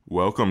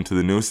Welcome to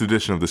the newest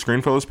edition of the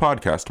Screenfellows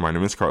podcast. My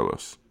name is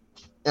Carlos.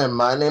 And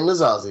my name is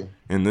Ozzy.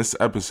 In this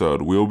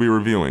episode, we will be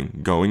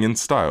reviewing Going in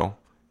Style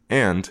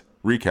and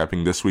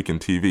recapping This Week in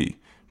TV.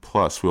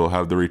 Plus, we will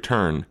have the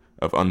return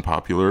of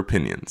Unpopular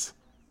Opinions.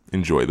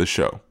 Enjoy the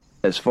show.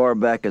 As far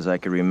back as I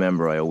can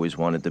remember, I always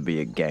wanted to be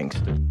a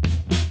gangster.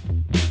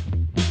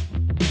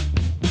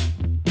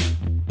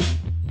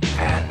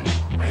 And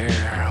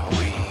here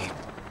we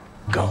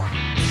go.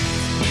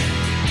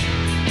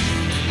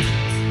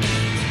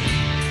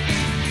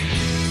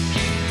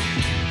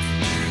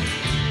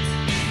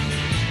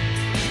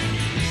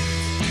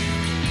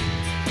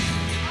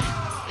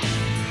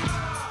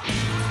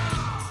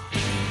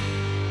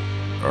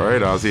 All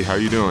right, Ozzy, how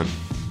you doing?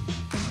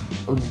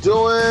 I'm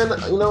doing,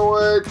 you know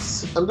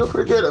what? I'm doing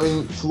pretty good. I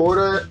mean,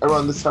 Florida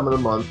around this time of the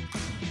month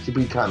can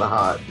be kind of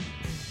hot.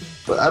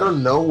 But out of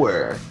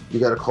nowhere, you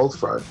got a cold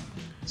front.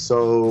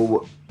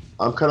 So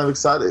I'm kind of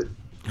excited.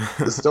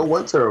 It's still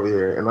winter over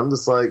here. And I'm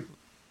just like,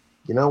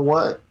 you know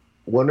what?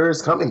 Winter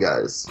is coming,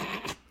 guys.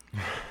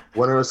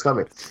 Winter is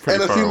coming.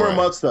 And a few more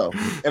months, though.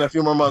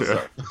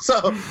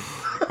 So...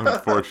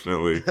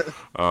 Unfortunately.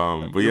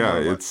 But yeah,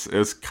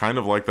 it's kind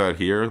of like that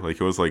here.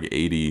 Like it was like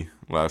 80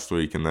 last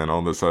week, and then all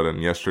of a sudden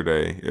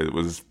yesterday it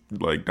was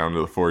like down to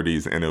the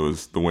 40s, and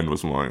the wind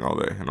was blowing all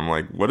day. And I'm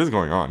like, what is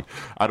going on?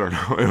 I don't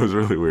know. It was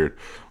really weird.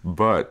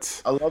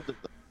 But I loved it.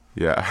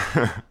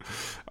 Yeah.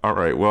 All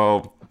right.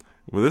 Well,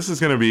 this is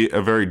going to be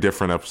a very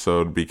different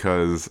episode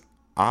because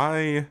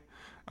I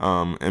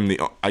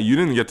you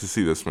didn't get to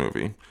see this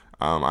movie.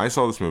 I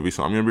saw this movie,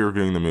 so I'm going to be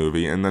reviewing the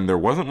movie. And then there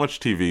wasn't much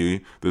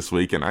TV this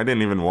week, and I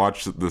didn't even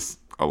watch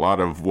a lot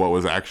of what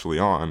was actually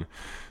on.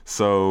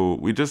 So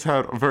we just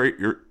had a very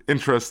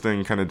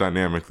interesting kind of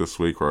dynamic this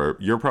week where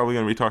you're probably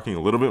going to be talking a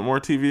little bit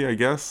more TV, I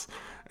guess.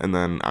 And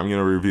then I'm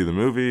going to review the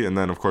movie. And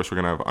then, of course, we're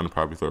going to have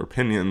unpopular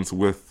opinions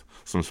with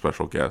some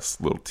special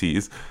guests, little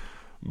tease.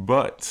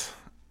 But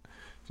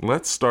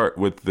let's start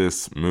with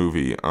this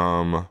movie.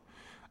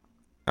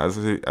 As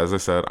I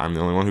said, I'm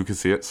the only one who can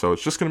see it, so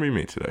it's just going to be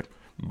me today.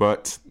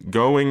 But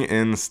Going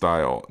in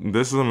Style.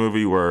 This is a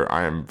movie where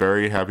I am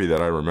very happy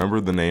that I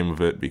remembered the name of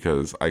it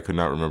because I could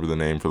not remember the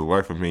name for the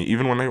life of me,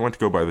 even when I went to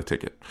go buy the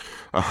ticket.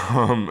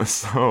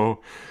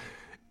 So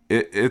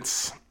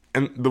it's...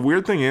 And the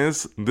weird thing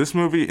is, this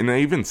movie, and I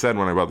even said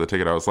when I bought the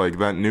ticket, I was like,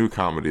 that new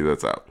comedy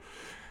that's out.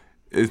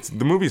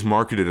 The movie's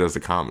marketed as a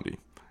comedy.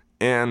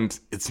 And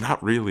it's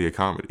not really a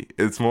comedy.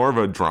 It's more of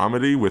a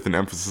dramedy with an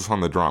emphasis on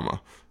the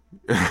drama.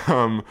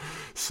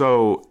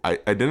 So I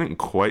didn't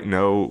quite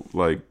know,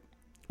 like...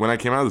 When I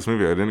came out of this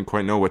movie, I didn't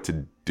quite know what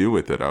to do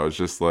with it. I was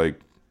just like,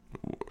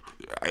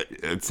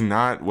 it's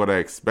not what I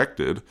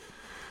expected.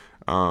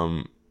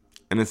 And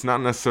it's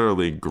not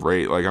necessarily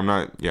great. Like,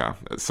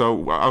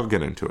 So I'll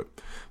get into it.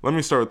 Let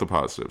me start with the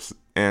positives.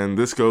 And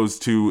this goes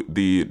to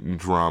the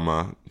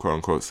drama, quote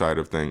unquote, side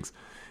of things.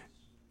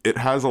 It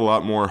has a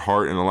lot more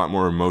heart and a lot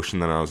more emotion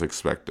than I was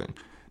expecting.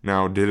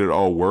 Now, did it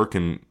all work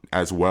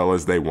as well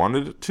as they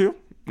wanted it to?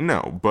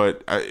 No,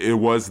 but it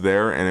was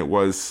there and it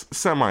was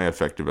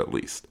semi-effective at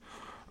least.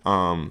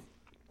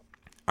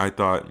 I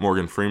thought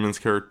Morgan Freeman's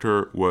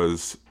character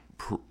was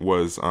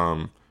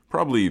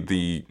probably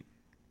the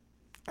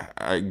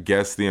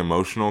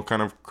emotional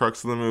kind of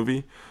crux of the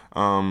movie,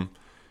 and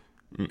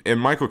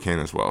Michael Caine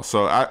as well.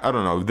 So I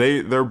don't know.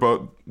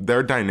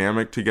 They're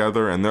dynamic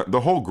together, and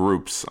the whole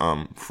group's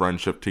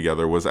friendship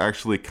together was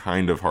actually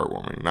kind of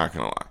heartwarming. Not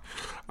gonna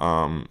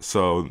lie.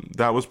 So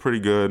that was pretty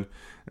good.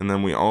 And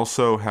then we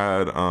also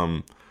had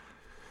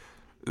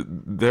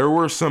there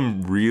were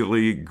some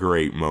really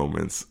great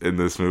moments in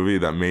this movie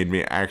that made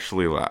me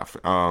actually laugh.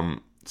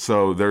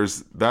 So there's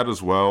that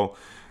as well.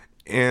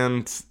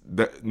 And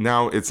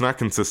now it's not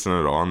consistent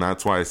at all. And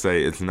that's why I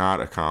say it's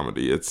not a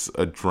comedy. It's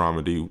a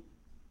dramedy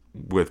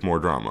with more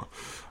drama.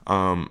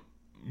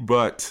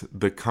 But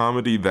the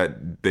comedy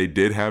that they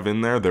did have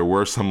in there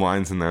were some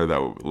lines in there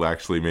that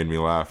actually made me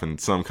laugh.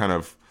 And some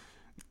of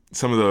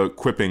the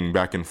quipping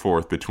back and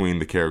forth between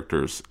the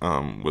characters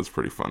was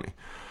pretty funny.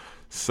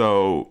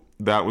 So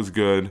that was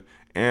good.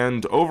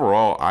 And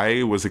overall,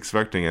 I was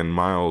expecting, and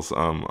Miles,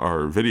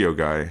 our video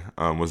guy,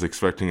 was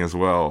expecting as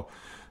well,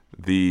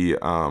 there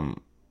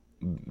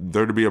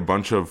to be a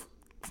bunch of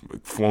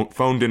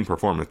phoned-in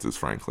performances,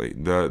 frankly.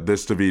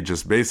 This to be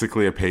just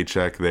basically a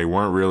paycheck. They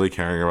weren't really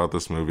caring about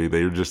this movie.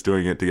 They were just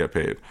doing it to get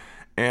paid.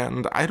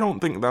 And I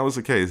don't think that was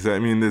the case. I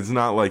mean, it's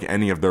not like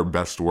any of their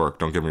best work,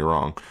 don't get me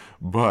wrong.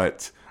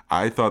 But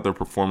I thought their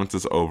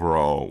performances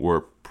overall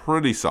were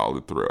pretty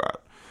solid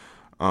throughout.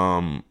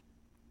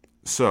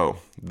 So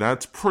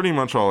that's pretty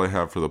much all I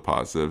have for the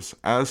positives.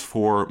 As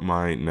for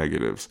my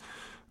negatives,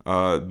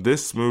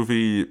 this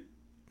movie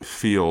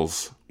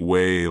feels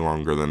way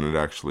longer than it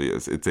actually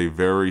is. It's a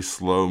very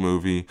slow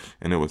movie,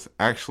 and it was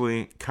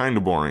actually kind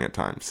of boring at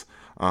times.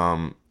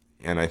 And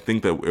I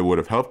think that it would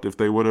have helped if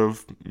they would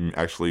have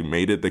actually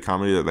made it the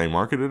comedy that they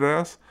marketed it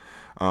as,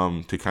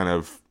 to kind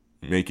of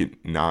make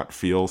it not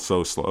feel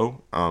so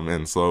slow,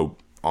 and so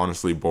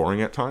honestly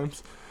boring at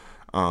times.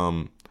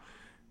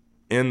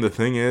 And the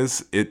thing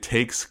is, it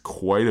takes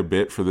quite a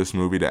bit for this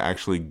movie to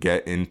actually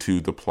get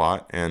into the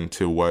plot and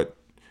to what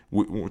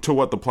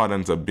the plot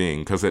ends up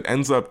being, because it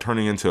ends up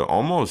turning into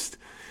almost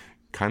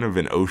kind of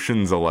an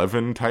Ocean's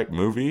 11 type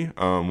movie,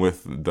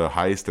 with the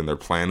heist, and they're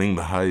planning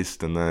the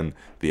heist, and then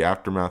the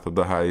aftermath of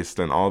the heist,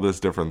 and all these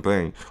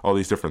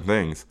different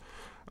things.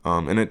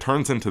 And it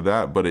turns into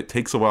that, but it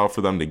takes a while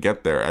for them to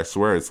get there. I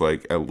swear it's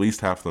like at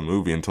least half the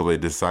movie until they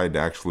decide to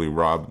actually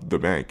rob the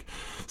bank.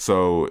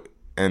 So,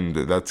 and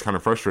that's kind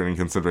of frustrating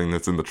considering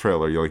that's in the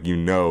trailer. You're like,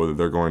 that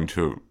they're going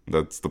to,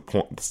 that's the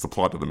point, that's the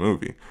plot of the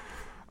movie.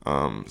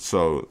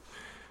 So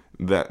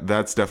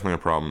that's definitely a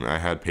problem. I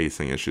had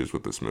pacing issues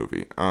with this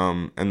movie.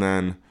 And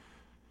then,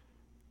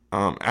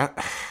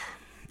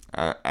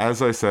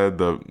 as I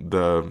said,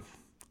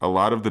 a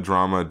lot of the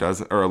drama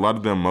doesn't, or a lot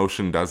of the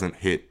emotion doesn't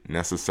hit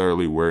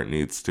necessarily where it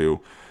needs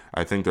to.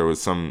 I think there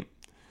was some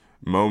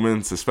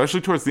moments, especially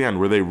towards the end,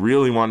 where they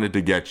really wanted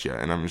to get you,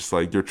 and I'm just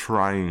like, you're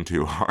trying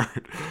too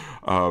hard,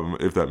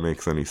 if that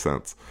makes any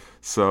sense.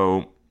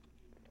 So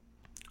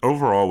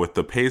overall, with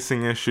the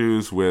pacing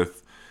issues,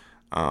 with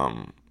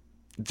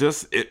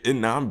just it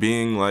not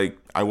being like,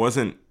 I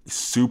wasn't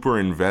super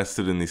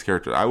invested in these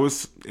characters. It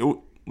was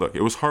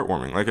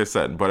heartwarming, like I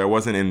said, but I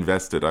wasn't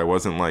invested. I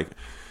wasn't like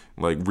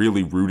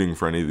really rooting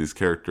for any of these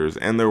characters.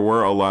 And there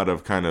were a lot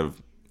of kind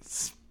of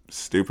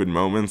stupid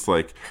moments,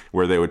 like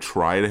where they would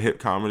try to hit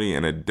comedy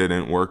and it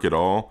didn't work at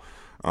all.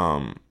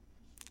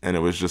 And it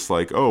was just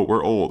like, oh,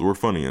 we're old, we're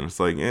funny. And it's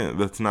like,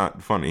 that's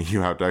not funny.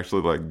 You have to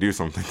actually like do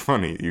something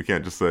funny. You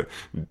can't just say,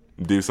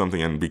 do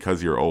something and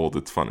because you're old,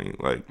 it's funny.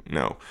 Like,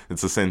 no,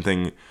 it's the same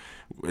thing.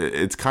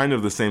 It's kind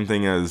of the same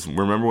thing as,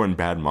 remember when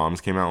Bad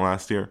Moms came out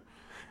last year?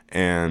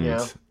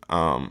 And,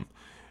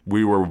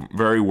 we were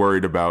very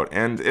worried about,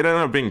 and it ended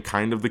up being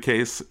kind of the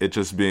case, it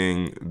just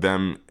being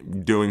them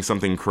doing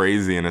something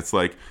crazy, and it's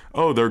like,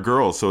 oh, they're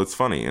girls, so it's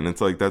funny. And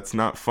it's like, that's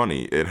not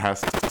funny. It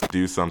has to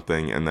do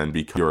something, and then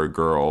because you're a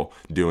girl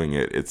doing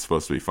it, it's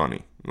supposed to be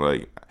funny.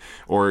 Like,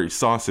 or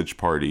Sausage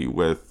Party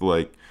with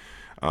like,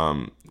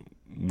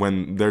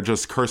 when they're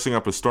just cursing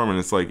up a storm, and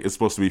it's like, it's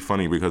supposed to be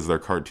funny because they're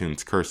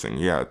cartoons cursing.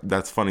 Yeah,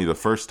 that's funny the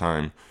first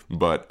time,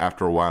 but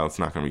after a while, it's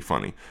not going to be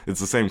funny. It's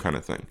the same kind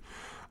of thing.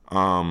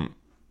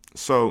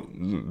 So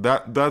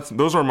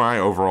those are my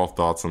overall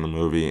thoughts on the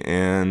movie.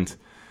 And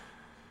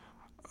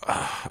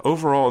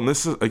overall, and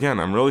this is, again,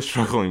 I'm really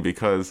struggling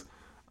because,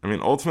 I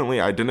mean,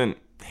 ultimately I didn't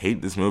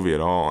hate this movie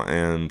at all.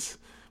 But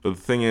the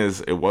thing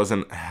is, it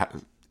wasn't at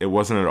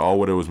all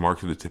what it was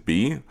marketed to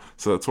be.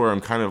 So that's where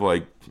I'm kind of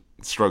like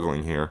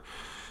struggling here.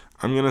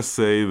 I'm going to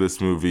say this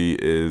movie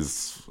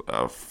is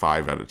a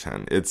 5 out of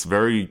 10. It's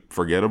very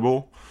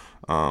forgettable.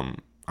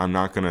 I'm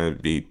not going to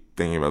be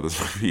thinking about this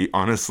movie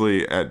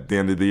honestly at the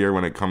end of the year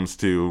when it comes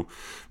to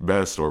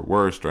best or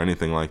worst or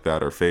anything like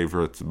that, or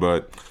favorites,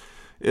 but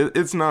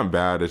it's not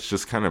bad. It's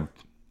just kind of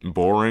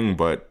boring,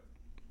 but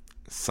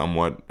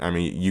somewhat, I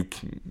mean,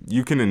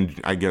 you can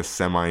I guess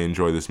semi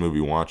enjoy this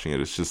movie watching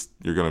it. It's just,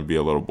 you're going to be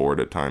a little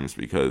bored at times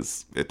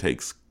because it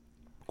takes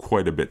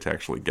quite a bit to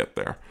actually get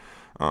there.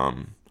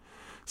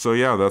 So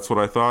yeah, that's what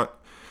I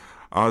thought.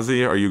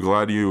 Ozzy, are you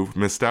glad you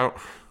missed out?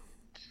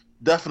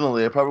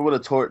 Definitely. I probably would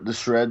have tore it to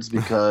shreds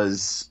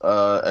because,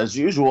 as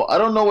usual, I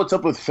don't know what's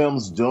up with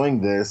films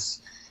doing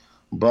this,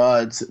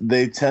 but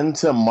they tend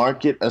to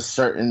market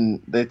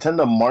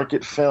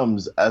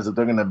films as if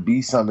they're going to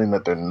be something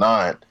that they're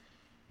not.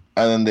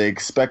 And then they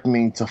expect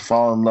me to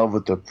fall in love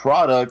with the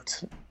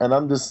product. And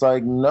I'm just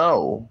like,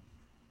 no,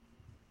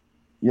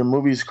 your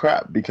movie's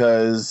crap.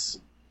 Because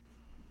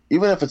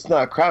even if it's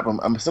not crap,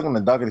 I'm still going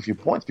to dock it a few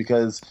points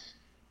because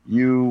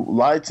you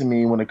lied to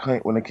me when it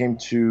came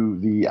to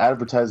the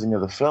advertising of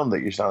the film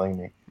that you're selling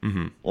me.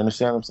 Mm-hmm. You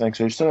understand what I'm saying?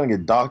 So you're still going to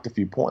get docked a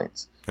few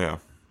points. Yeah.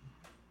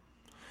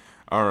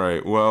 All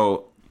right.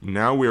 Well,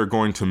 now we are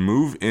going to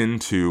move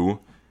into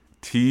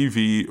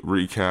TV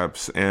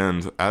recaps.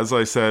 And as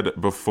I said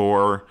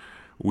before,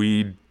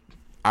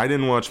 I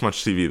didn't watch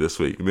much TV this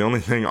week. The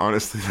only thing,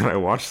 honestly, that I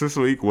watched this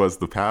week was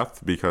The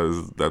Path,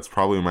 because that's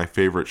probably my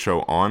favorite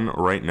show on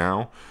right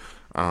now.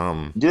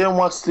 You didn't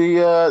watch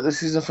the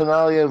season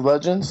finale of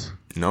Legends?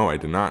 No, I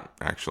did not,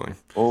 actually.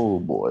 Oh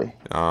boy.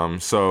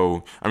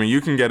 So I mean, you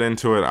can get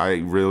into it. I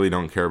really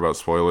don't care about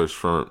spoilers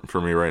for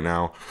me right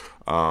now.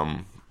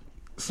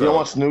 So, you don't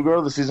watch New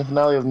Girl, the season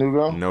finale of New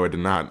Girl? No, I did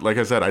not. Like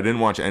I said, I didn't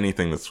watch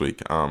anything this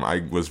week.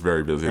 I was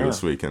very busy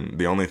this week, and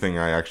the only thing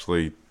I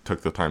actually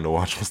took the time to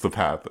watch was The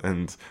Path,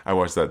 and I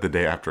watched that the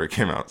day after it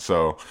came out.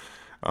 So,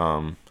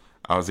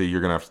 Ozzy,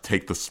 you're gonna have to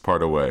take this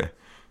part away.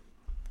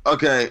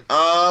 Okay.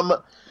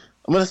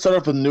 I'm going to start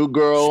off with New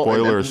Girl.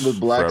 Spoilers with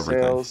Black for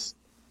everything. Sails.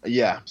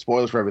 Yeah,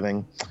 spoilers for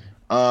everything.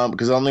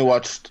 Because I only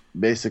watched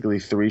basically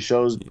 3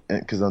 shows.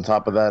 Because on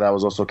top of that, I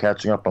was also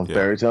catching up on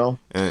Fairy Tail.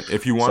 And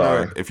if you want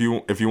to, if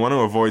you want to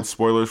avoid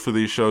spoilers for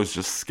these shows,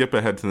 just skip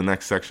ahead to the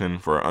next section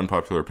for our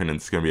unpopular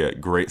opinions. It's going to be a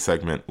great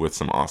segment with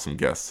some awesome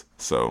guests.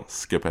 So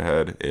skip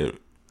ahead.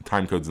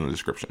 Time code's in the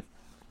description.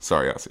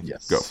 Sorry, Ozzy.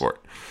 Yes. Go for it.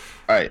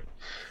 All right.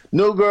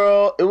 New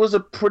Girl. It was a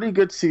pretty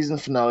good season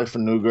finale for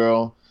New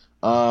Girl.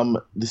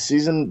 The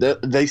season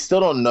they still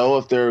don't know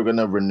if they're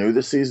gonna renew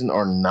the season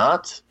or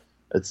not.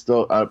 It's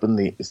still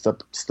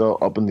still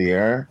up in the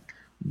air.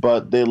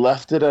 But they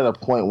left it at a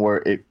point where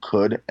it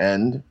could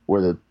end,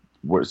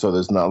 so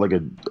there's not like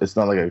it's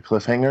not like a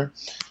cliffhanger.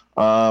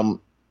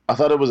 I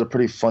thought it was a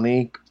pretty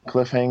funny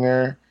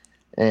cliffhanger,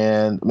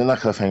 and I mean not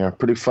cliffhanger,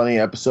 pretty funny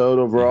episode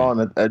overall,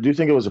 and I do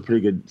think it was a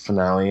pretty good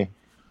finale.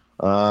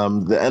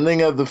 The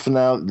ending of the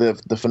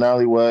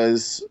finale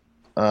was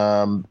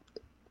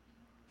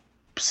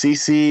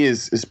Cece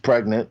is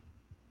pregnant.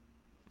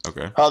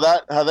 Okay. How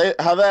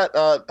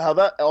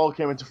that all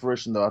came into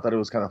fruition though, I thought it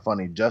was kind of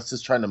funny. Jess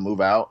is trying to move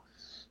out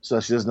so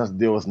that she doesn't have to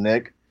deal with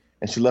Nick,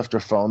 and she left her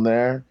phone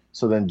there.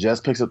 So then Jess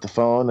picks up the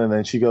phone, and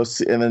then she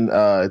goes, and then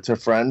it's her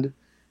friend.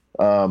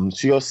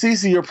 She goes,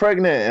 Cece, you're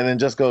pregnant, and then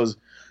Jess goes,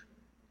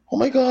 oh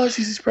my gosh,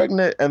 Cece's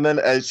pregnant, and then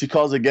she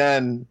calls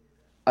again,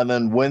 and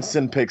then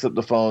Winston picks up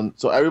the phone.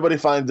 So everybody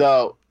finds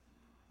out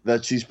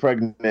that she's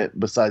pregnant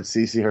besides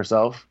Cece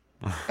herself,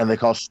 and they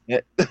call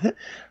Schmidt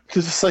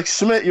because it's like,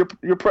 Schmidt,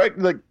 you're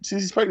pregnant, like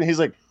Cece's pregnant. He's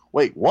like,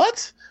 wait,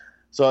 what?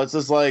 So it's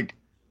just like.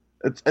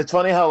 It's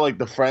funny how like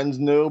the friends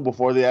knew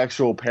before the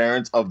actual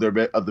parents of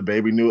the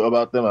baby knew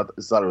about them. I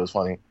thought it was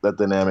funny, that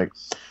dynamic.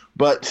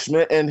 But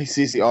Schmidt and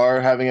Cece are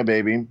having a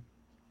baby.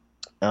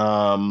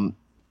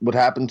 What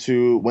happened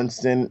to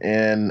Winston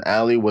and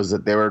Allie was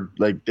that they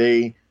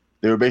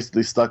were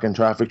basically stuck in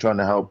traffic trying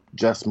to help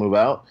Jess move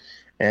out,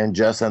 and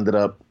Jess ended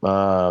up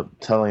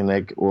telling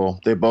Nick.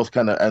 Well, they both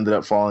kind of ended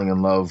up falling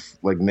in love.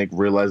 Like Nick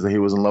realized that he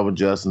was in love with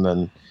Jess, and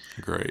then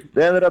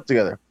they ended up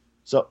together.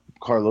 So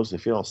Carlos,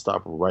 if you don't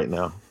stop right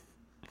now.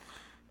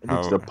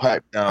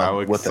 How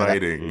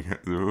exciting.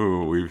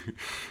 Ooh, we've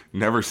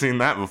never seen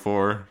that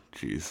before.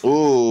 Jeez.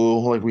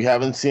 Ooh, like we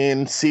haven't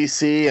seen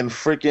CC and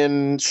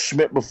freaking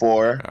Schmidt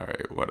before. All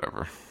right,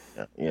 whatever.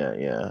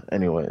 Yeah.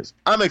 Anyways,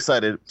 I'm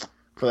excited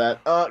for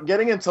that.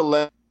 Getting into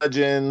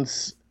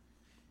Legends.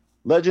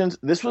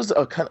 This was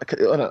a kind of,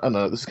 I don't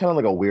know, this is kind of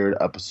like a weird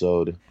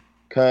episode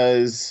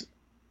because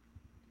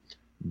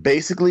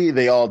basically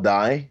they all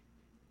die.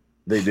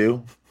 They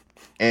do.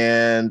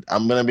 And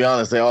I'm gonna be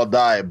honest, they all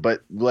die.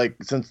 But like,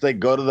 since they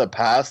go to the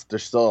past, they're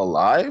still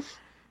alive.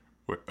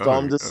 So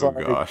I'm just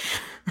gosh.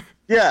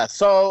 Yeah.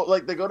 So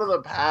like, they go to the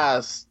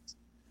past,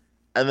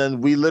 and then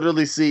we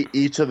literally see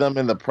each of them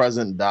in the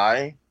present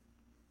die.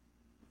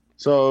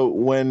 So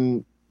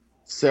when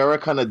Sarah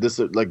kind of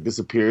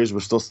disappears, we're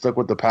still stuck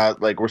with the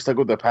past. Like we're stuck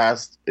with the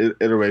past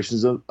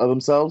iterations of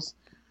themselves.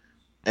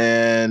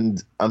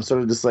 And I'm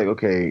sort of just like,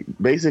 okay,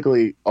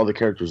 basically all the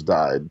characters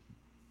died.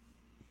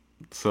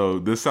 So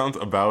this sounds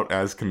about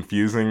as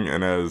confusing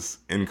and as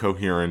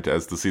incoherent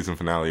as the season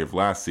finale of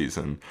last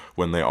season,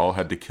 when they all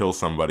had to kill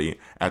somebody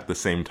at the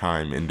same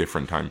time in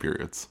different time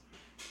periods.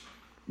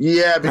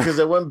 Yeah, because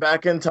they went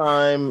back in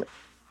time.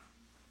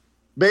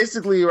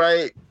 Basically,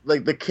 right?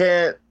 Like they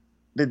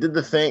did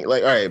the thing.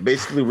 Like, all right.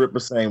 Basically, Rip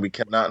was saying we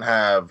can't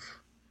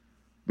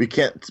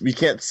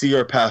see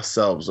our past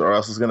selves, or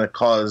else it's gonna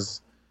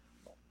cause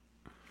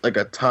like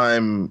a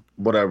time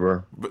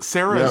whatever. But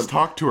Sarah has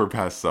talked to her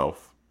past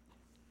self.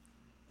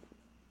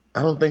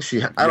 I don't think she.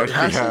 She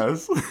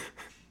has.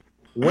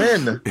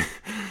 When?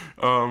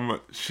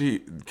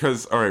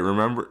 Because all right,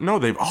 remember? No,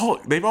 they've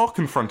all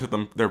confronted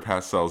their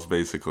past selves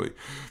basically,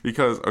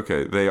 because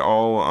they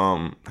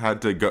all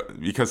had to go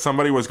because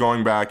somebody was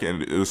going back,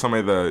 and it was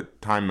somebody the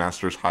Time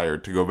Masters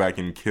hired to go back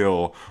and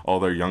kill all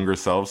their younger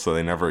selves, so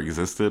they never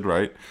existed,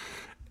 right?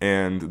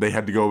 And they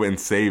had to go and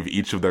save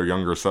each of their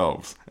younger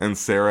selves, and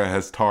Sarah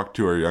has talked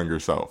to her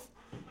younger self.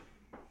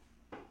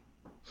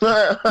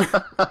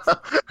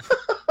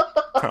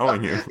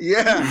 Telling you.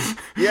 Yeah,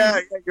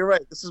 you're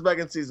right. This was back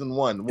in season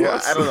 1. Well,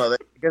 yes. I don't know.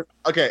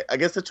 I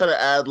guess they tried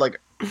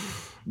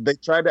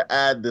to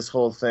add this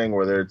whole thing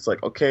where it's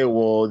like, okay,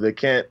 well, they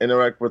can't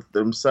interact with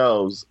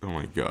themselves. Oh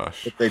my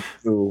gosh. If they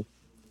do.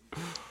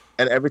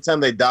 And every time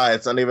they die,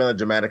 it's not even a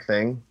dramatic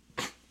thing.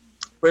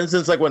 For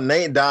instance, like when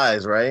Nate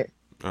dies, right?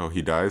 Oh,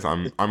 he dies?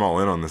 I'm all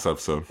in on this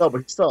episode. No,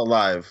 but he's still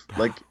alive.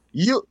 Like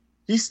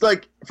he's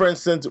like, for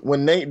instance,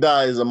 when Nate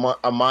dies,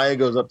 Amaya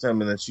goes up to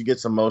him and then she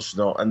gets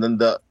emotional, and then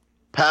the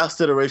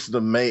past iteration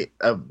of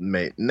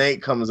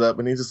Nate comes up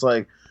and he's just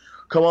like,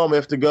 come on, we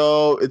have to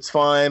go, it's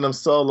fine, I'm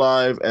still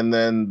alive, and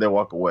then they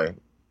walk away.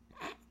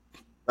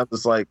 I'm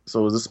just like,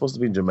 so is this supposed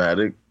to be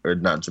dramatic or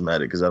not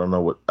dramatic? Because I don't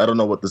know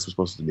what this was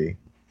supposed to be,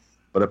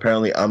 but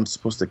apparently I'm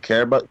supposed to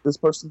care about this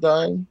person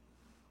dying,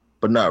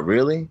 but not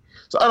really.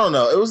 So I don't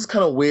know, it was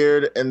kind of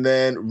weird. And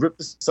then Rip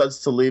decides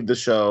to leave the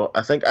show.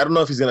 I don't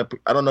know if he's gonna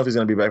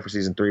be back for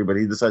season 3, but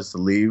he decides to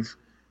leave.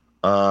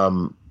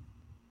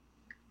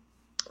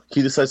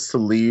 He decides to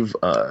leave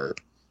the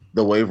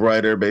Wave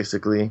Rider,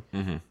 basically.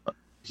 Mm-hmm.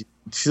 He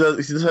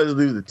decides to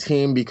leave the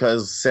team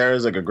because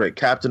Sarah's like a great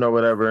captain or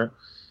whatever.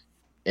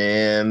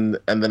 And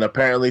then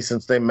apparently,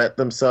 since they met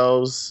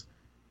themselves,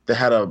 they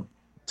had a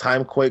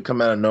time quake come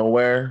out of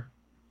nowhere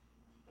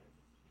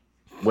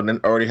when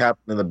it already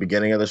happened in the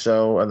beginning of the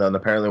show. And then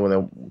apparently when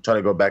they try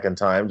to go back in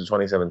time to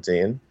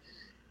 2017,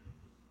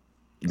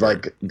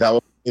 like that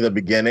was the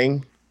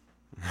beginning.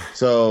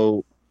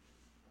 So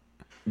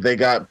they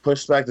got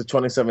pushed back to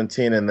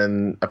 2017, and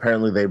then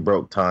apparently they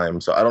broke time.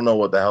 So I don't know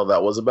what the hell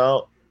that was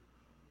about,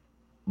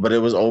 but it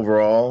was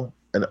overall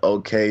an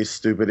okay,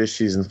 stupidish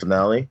season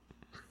finale.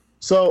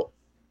 So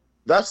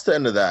that's the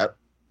end of that.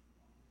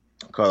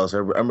 Carlos,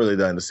 I'm really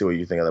dying to see what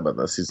you think about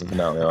that season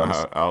finale.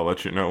 Honestly. I'll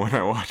let you know when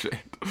I watch it.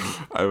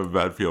 I have a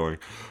bad feeling.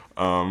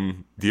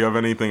 Do you have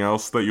anything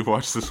else that you've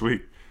watched this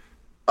week?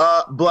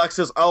 Black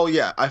Sails. Oh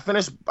yeah, I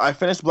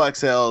finished Black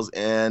Sails,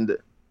 and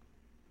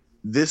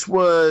this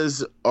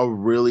was a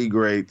really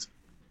great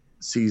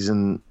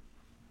season.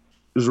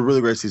 It was a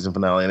really great season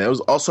finale, and it was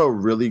also a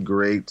really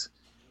great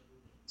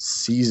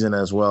season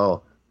as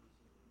well.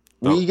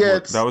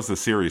 That was the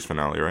series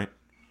finale, right?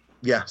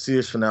 Yeah,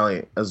 series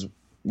finale. The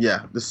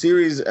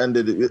series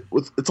ended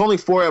with it's only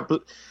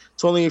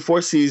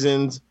 4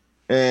 seasons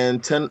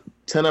and 10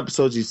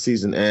 episodes each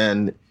season,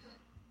 and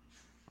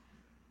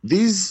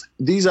these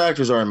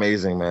actors are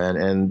amazing, man.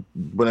 And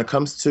when it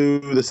comes to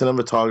the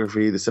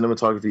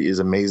cinematography is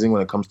amazing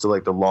when it comes to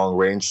like the long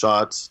range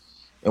shots,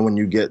 and when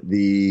you get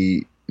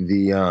when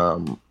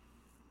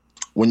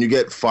you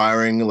get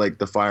firing, like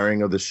the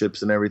firing of the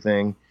ships and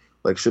everything,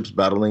 like ships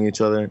battling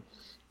each other.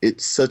 The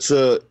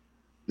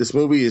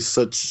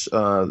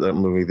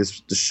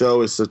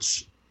show is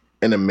such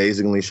an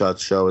amazingly shot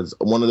show. It's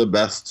one of the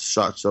best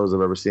shot shows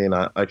I've ever seen,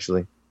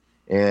 actually.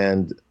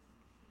 And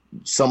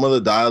some of the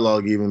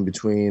dialogue even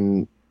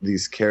between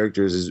these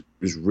characters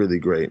is really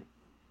great.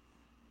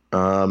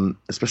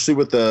 Especially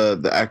with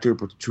the actor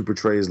who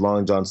portrays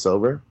Long John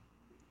Silver.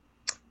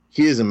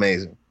 He is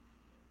amazing.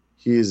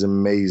 He is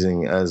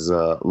amazing as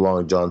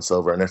Long John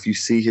Silver. And if you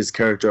see his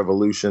character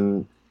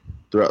evolution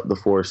throughout the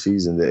 4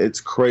 seasons, it's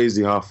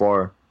crazy how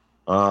far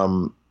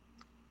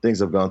things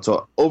have gone.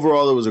 So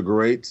overall, it was a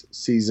great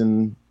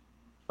season,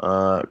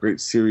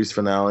 great series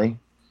finale.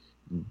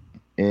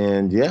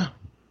 And yeah,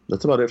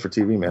 that's about it for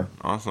TV, man.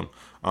 Awesome.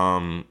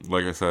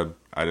 Like I said,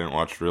 I didn't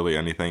watch really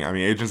anything. I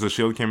mean, Agents of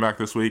S.H.I.E.L.D. came back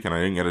this week, and I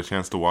didn't get a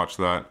chance to watch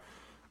that.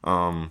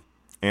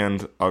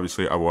 And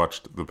obviously, I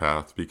watched The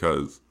Path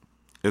because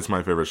it's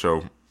my favorite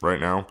show right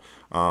now.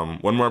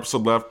 One more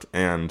episode left,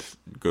 and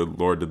good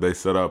Lord, did they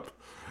set up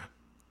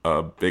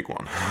a big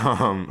one.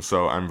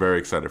 So I'm very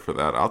excited for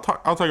that. I'll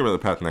talk about The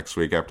Path next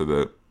week after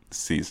the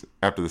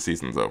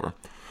season's over.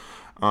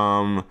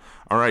 All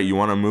right, you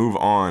want to move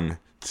on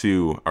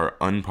to our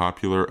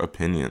unpopular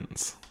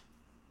opinions?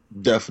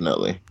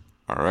 Definitely.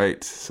 All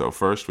right, so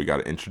first we got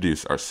to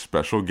introduce our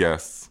special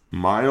guests,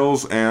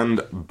 Miles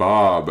and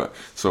Bob.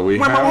 So we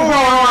have...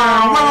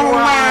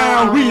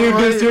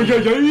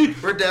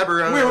 We're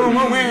Deborah. Oh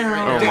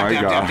my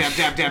gosh.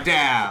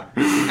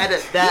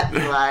 Edit that,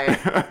 Eli.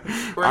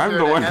 I'm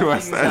the one who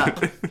has to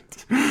edit it.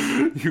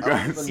 You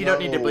guys... You don't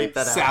need to bleep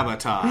that out.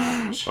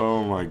 Sabotage.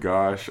 Oh my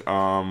gosh. You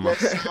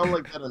sound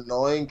like that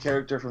annoying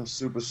character from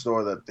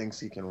Superstore that thinks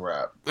he can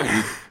rap.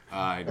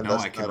 I know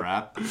I can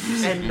rap.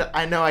 And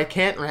I know I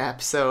can't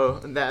rap,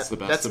 so It's the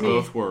best that's of me.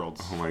 both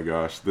worlds. Oh my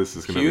gosh, this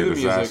is going to Cue be a the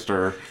music.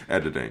 disaster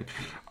editing.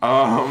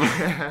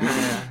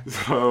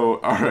 So,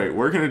 all right,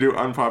 we're going to do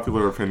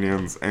unpopular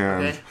opinions,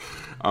 and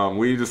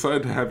we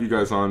decided to have you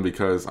guys on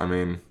because, I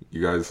mean,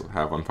 you guys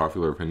have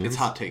unpopular opinions. It's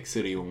Hot Take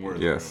City when we're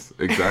Yes,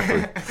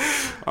 exactly.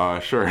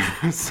 Sure.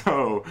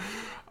 So,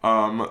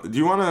 do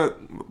you want to...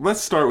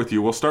 Let's start with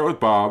you. We'll start with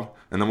Bob,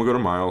 and then we'll go to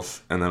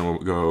Miles, and then we'll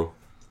go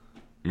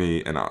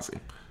me and Ozzy.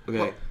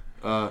 Okay.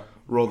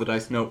 Roll the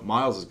dice. No,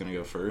 Miles is going to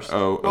go first.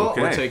 Oh,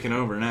 okay. We're taking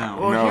over now.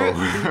 Well, No.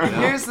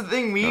 here's the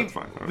thing. That's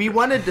fine. We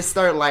wanted to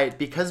start light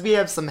because we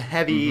have some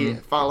heavy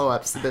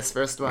follow-ups to this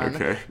first one.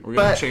 Okay. We're going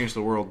But- to change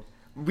the world.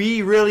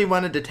 We really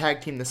wanted to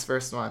tag team this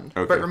first one.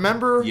 Okay. But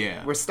remember,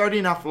 Yeah. we're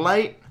starting off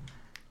light.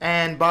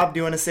 And Bob, do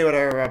you want to say what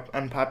our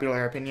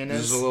unpopular opinion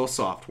This is? is a little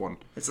soft one.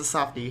 It's a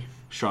softie.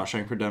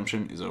 Shawshank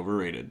Redemption is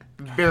overrated.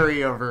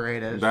 Very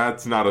overrated.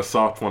 That's not a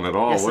soft one at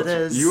all. Yes, it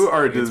is. You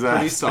are a It's disaster.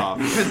 pretty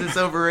soft. Because it's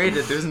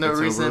overrated. There's no It's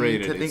reason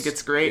overrated. to think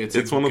it's great.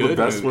 It's one of the good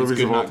best movie. It's movies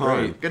good, of all not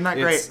great. time. Good, not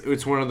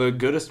It's one of the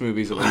goodest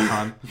movies of all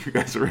time. You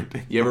guys are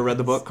ridiculous. You ever read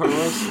the book,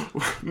 Carlos?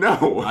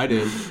 No. I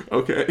did.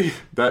 Okay.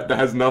 That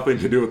has nothing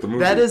to do with the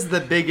movie. That is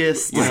the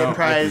biggest You know,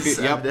 surprise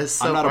Yep, of this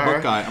so I'm not far. a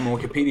book guy. I'm a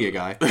Wikipedia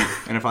guy.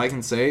 And if I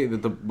can say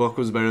that the book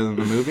was better than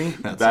the movie,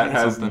 that's That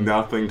has something.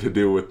 nothing to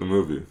do with the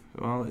movie.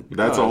 Well, it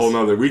That's a does. whole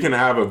nother. We can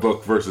have a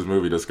book versus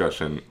movie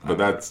discussion, but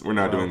we're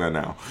not doing that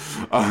now.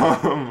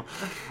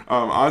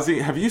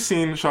 Ozzy, have you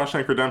seen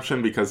Shawshank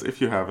Redemption? Because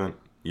if you haven't,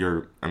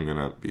 I'm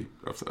gonna be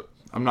upset.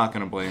 I'm not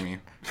gonna blame you.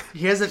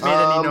 He hasn't made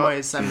any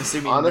noise, I'm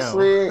assuming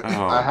Honestly,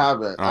 Oh. I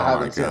haven't. Oh I my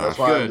haven't seen it. That's gosh.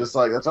 why Good. I'm just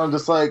like. That's why I'm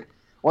just like.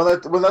 When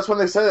that's when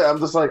they say it, I'm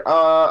just like.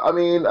 I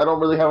mean, I don't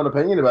really have an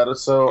opinion about it.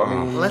 So I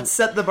mean, no. Let's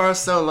set the bar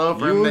so low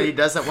for him You- that he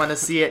doesn't want to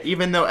see it,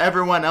 even though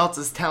everyone else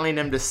is telling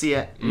him to see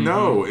it.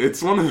 No,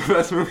 it's one of the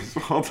best movies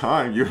of all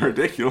time. You're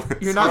ridiculous.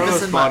 You're not Carlos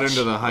missing bought much.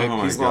 into the hype. Oh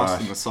my He's lost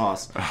gosh. in the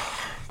sauce.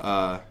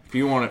 If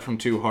you want it from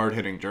two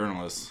hard-hitting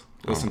journalists,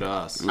 listen to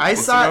us. I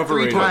It's saw an it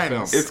 3 overrated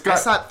times. film. It's got- I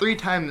saw it 3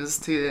 times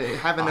to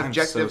have an I'm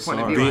objective so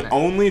point of sorry. view The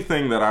on it. only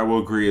thing that I will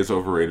agree is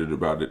overrated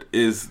about it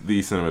is the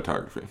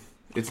cinematography.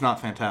 It's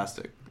not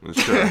fantastic.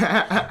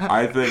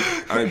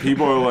 Sure.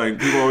 People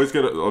always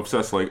get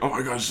obsessed, like, oh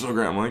my gosh, it's so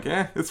great. I'm like,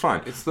 it's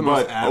fine. It's the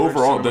most average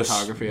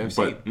cinematography I've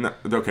seen. No,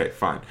 okay,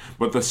 fine.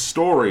 But the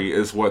story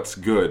is what's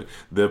good.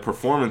 The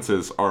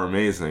performances are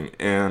amazing,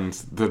 and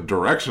the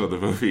direction of the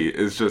movie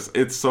is just,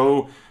 it's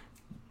so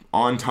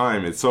on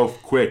time. It's so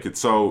quick.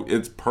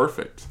 It's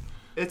perfect.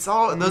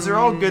 Those are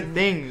all good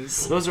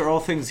things. Those are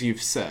all things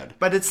you've said.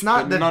 But it's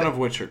not none of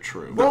which are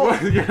true. Well,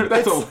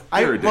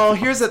 Well,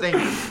 here's the thing.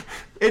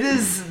 It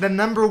is the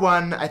number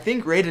one, I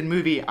think, rated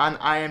movie on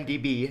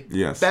IMDb.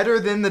 Yes.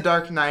 Better than The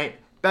Dark Knight.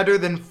 Better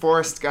than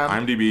Forrest Gump.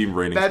 IMDb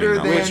ratings. Better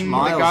than Which The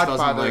Miles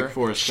Godfather. doesn't like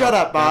Forrest Shut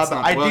Gump. up, Bob.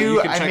 That's not- you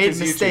can I check made his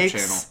YouTube mistakes.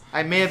 channel.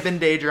 I may have been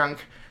day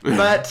drunk.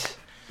 But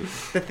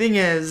the thing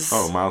is...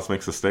 Oh, Miles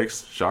makes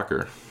mistakes?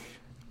 Shocker.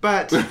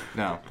 But...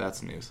 No,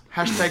 that's news.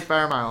 Hashtag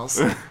Fire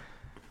Miles.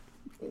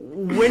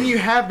 When you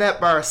have that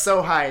bar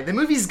so high, the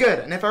movie's good.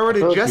 And if I were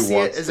to like just he see it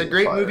wants as to a be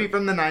great fired. movie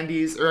from the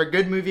 90s or a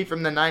good movie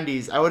from the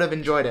 90s, I would have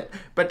enjoyed it.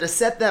 But to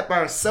set that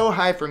bar so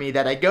high for me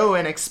that I go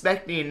in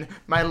expecting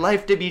my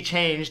life to be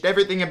changed,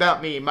 everything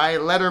about me, my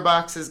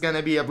letterbox is going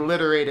to be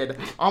obliterated,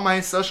 all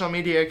my social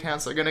media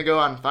accounts are going to go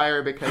on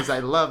fire because I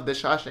love The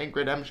Shawshank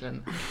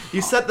Redemption.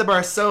 You set the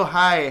bar so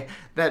high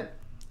that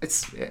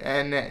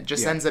it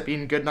just ends up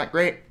being good, not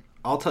great.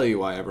 I'll tell you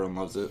why everyone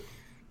loves it.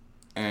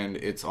 And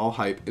it's all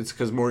hype. It's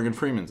because Morgan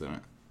Freeman's in it.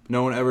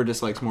 No one ever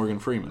dislikes Morgan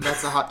Freeman.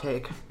 That's a hot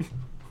take.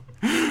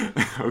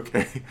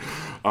 Okay.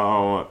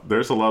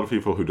 There's a lot of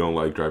people who don't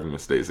like Driving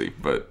Miss Daisy,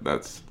 but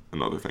that's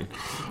another thing.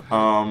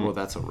 Well,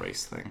 that's a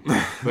race thing.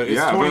 But it's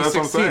Yeah, but that's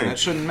what I'm 2016. saying. That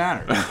shouldn't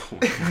matter.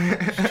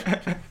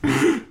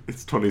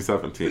 It's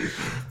 2017.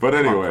 But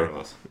anyway.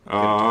 Carlos.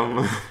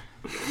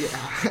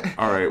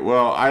 All right.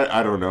 Well,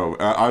 I don't know.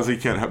 Ozzy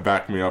can't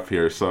back me up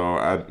here, so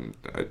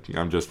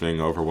I'm just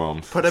being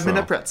overwhelmed. Put him in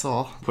so. a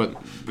pretzel. Put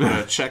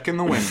a check in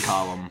the win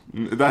column.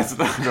 That's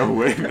not no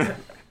way.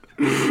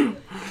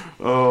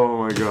 Oh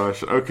my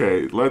gosh.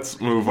 Okay, let's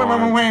move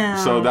on.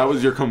 So that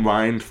was your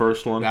combined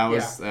first one. That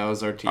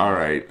was our team. All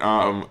right.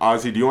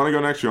 Ozzy, do you want to go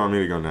next? Or you want me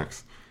to go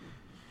next?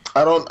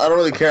 I don't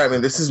really care. I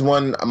mean, this is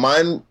one of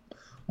mine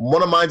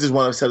is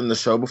one I've said in the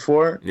show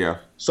before. Yeah.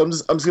 So I'm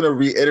just gonna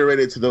reiterate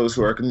it to those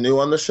who are new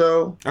on the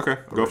show. Okay.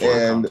 Go for Original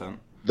it. And content.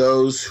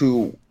 those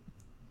who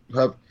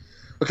have.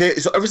 Okay,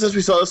 so ever since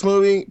we saw this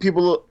movie,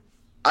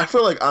 I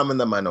feel like I'm in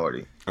the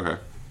minority, Okay.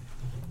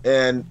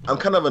 and I'm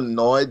kind of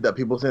annoyed that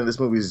people think this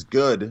movie is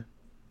good,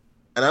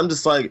 and I'm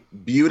just like,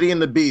 Beauty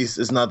and the Beast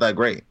is not that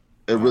great.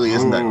 It really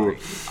isn't that great.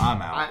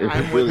 I'm out. It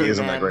I'm with really you,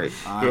 isn't man. that great.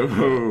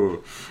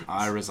 Ooh.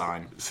 I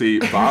resign. See,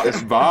 Bob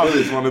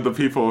is one of the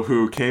people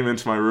who came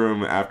into my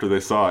room after they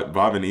saw it.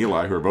 Bob and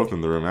Eli, who are both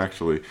in the room,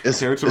 actually,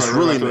 came into my room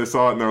really after they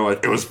saw it, and they were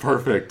like, "It was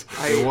perfect."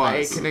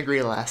 I can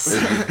agree less.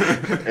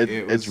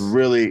 It's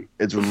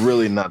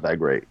really not that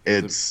great.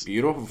 It's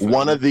Beautiful film.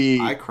 one of the.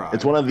 I cried.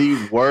 It's one of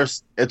the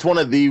worst. It's one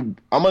of the.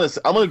 I'm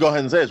gonna go ahead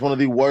and say it's one of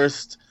the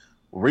worst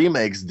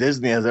remakes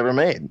Disney has ever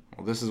made.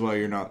 Well, this is why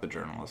you're not the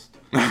journalist.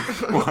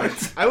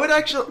 What? I would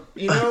actually,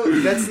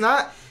 it's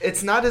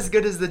not as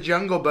good as The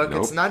Jungle Book.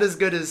 Nope. It's not as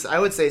good as, I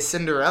would say,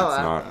 Cinderella.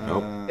 It's not.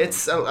 Nope.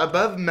 It's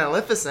above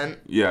Maleficent,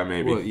 Yeah,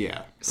 maybe. Well,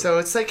 yeah. so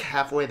it's like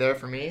halfway there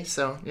for me,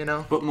 so,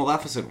 But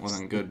Maleficent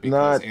wasn't good because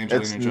Not-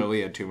 Angelina it's-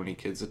 Jolie had too many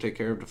kids to take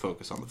care of to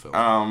focus on the film.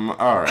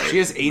 All right. She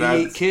has 88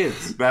 That's-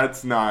 kids.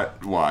 That's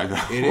not why, though.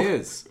 It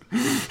is.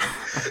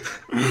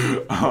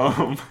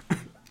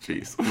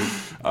 Jeez.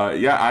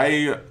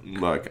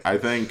 I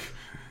think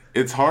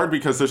it's hard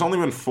because there's only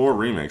been 4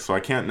 remakes, so I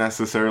can't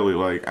necessarily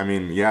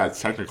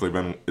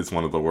it's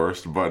one of the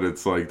worst, but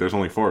it's like there's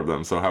only 4 of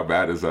them, so how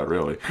bad is that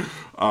really?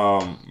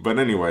 But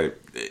anyway,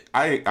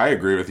 I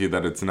agree with you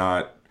that it's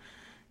not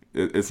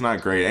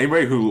great.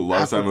 Anybody who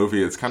loves that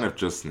movie, it's kind of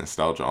just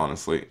nostalgia,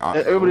 honestly.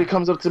 Everybody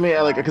comes up to me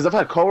because I've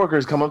had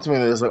coworkers come up to me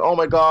and they're just like, "Oh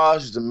my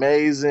gosh, it's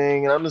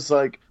amazing," and I'm just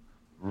like,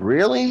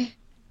 "Really?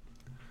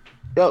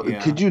 Yo, Yeah.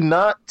 could you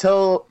not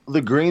tell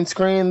the green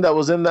screen that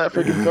was in that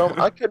freaking film?"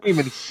 I couldn't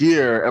even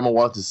hear Emma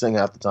Watson sing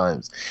half the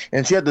times,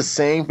 and she had the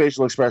same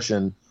facial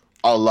expression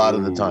a lot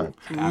of the time.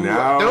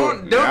 Now,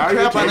 Don't now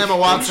you're crap on taking- Emma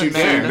Watson, you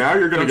dare. man. Now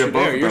you're gonna Don't get you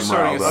both dare. of You're them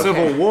starting riled a up.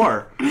 civil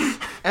war.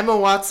 Emma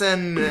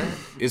Watson,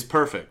 Is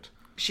perfect.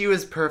 she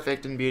was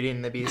perfect in Beauty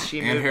and the Beast. She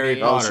And moved Harry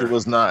me. Potter. No, she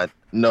was not.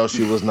 No,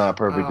 she was not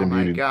perfect Oh in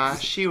my Beauty.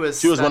 gosh, she was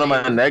She was one of my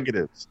stunning.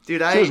 negatives.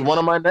 Dude, She was one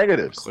of my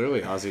negatives.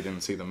 Clearly, Ozzy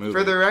didn't see the movie.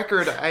 For the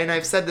record, and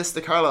I've said this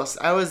to Carlos,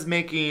 I was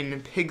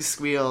making pig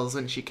squeals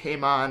when she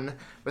came on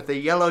with a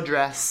yellow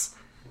dress.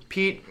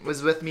 Pete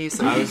was with me,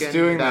 so I he was can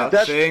doing vouch.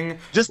 that thing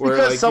Just where,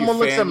 because like, someone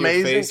you looks fan your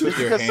amazing- face with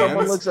just your because someone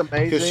hands, looks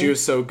amazing- because she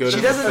was so good She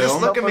in doesn't the just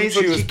film. look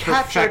amazing, She was she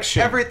captured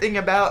perfection. everything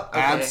about... Okay.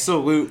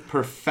 Absolute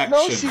perfection.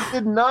 No, she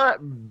did not.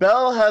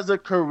 Belle has a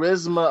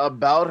charisma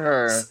about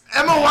her.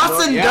 Emma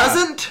Watson Yeah.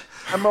 doesn't?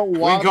 Emma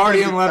Watson Wingardium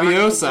did not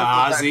Leviosa,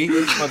 have that Ozzy.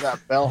 charisma that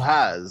Belle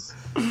has.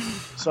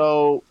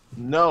 So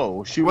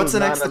No, she What's was the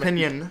not next an-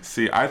 opinion?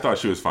 See, I thought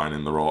she was fine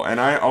in the role, and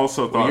I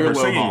also thought you're her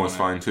singing lowballing was it.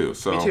 fine too.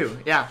 So Me too.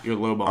 Yeah. You're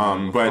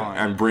lowballing. But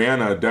and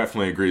Brianna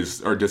definitely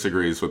agrees or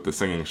disagrees with the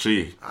singing.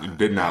 She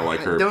did not like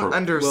her. I don't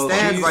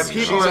understand why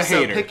she's- people she's are a so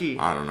hater. picky.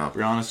 I don't know.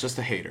 Brianna's just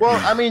a hater.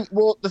 Well, I mean,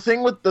 the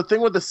thing with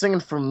the singing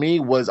for me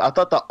was I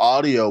thought the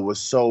audio was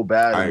so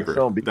bad I in the agree.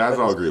 film. That's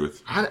I'll agree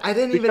with. I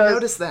didn't even Because-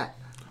 notice that.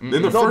 In the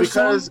No, first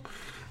because song,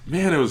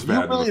 man, it was you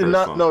bad. really in did the first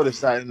not song. notice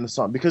that in the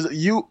song because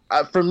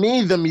for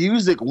me, the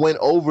music went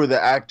over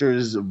the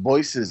actors'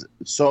 voices.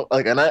 So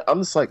like, and I'm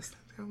just like,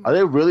 are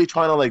they really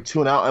trying to like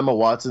tune out Emma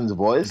Watson's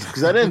voice?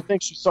 Because I didn't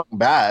think she sung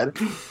bad.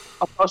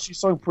 I thought she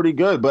sung pretty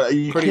good, but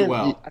you Pretty can't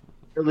well.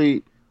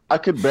 I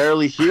could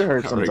barely hear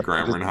her. Sorry, sometimes.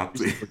 grammar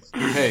Nazi.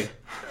 hey,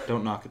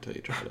 don't knock it till you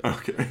try it.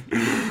 Okay.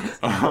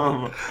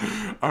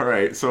 All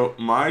right. So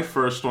my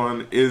first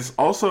one is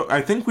also.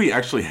 I think we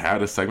actually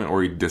had a segment where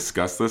we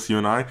discussed this, you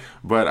and I.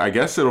 But I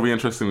guess it'll be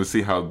interesting to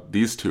see how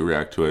these two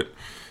react to it.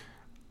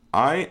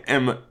 I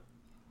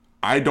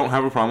don't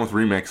have a problem with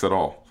remakes at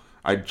all.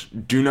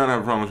 Do not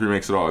have a problem with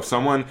remakes at all.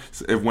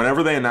 If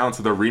whenever they announce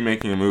that they're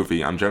remaking a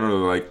movie, I'm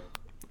generally like,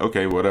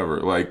 okay, whatever.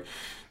 Like,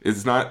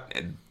 it's not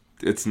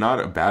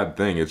a bad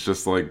thing. It's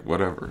just like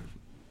whatever.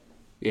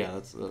 Yeah,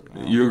 that's.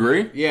 You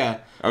agree?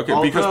 Yeah. Okay,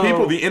 because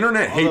the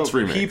internet hates although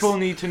remakes. People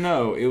need to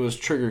know it was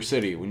Trigger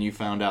City when you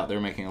found out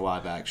they're making a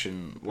live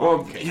action.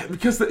 Well, yeah,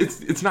 because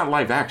it's not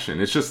live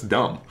action. It's just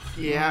dumb.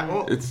 Yeah.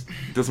 Well, It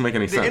doesn't make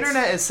any the sense.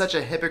 internet is such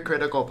a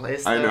hypocritical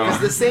place. I though, know. Because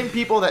the same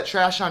people that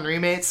trash on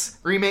remakes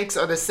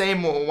are the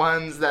same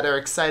ones that are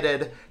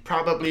excited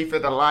probably for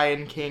the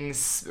Lion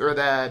King's or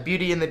the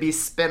Beauty and the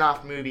Beast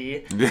spin-off movie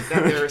that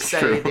they're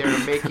saying True.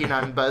 they're making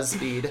on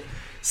BuzzFeed.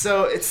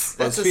 So that's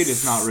BuzzFeed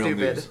is not real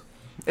stupid. news.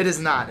 It is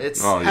not.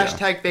 It's Oh, yeah.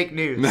 hashtag fake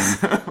news.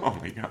 Oh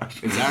my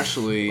gosh. It's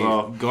actually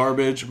Well-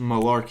 garbage,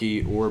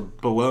 malarkey, or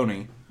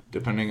baloney,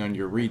 depending on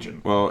your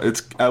region. Well,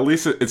 it's at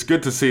least it's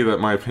good to see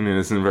that my opinion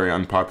isn't very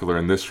unpopular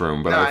in this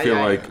room, but No, I feel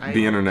I- like I-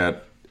 the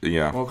internet.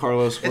 Yeah. Well,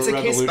 Carlos, we're It's a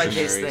case-by-case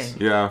revolutionaries.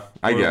 thing. Yeah,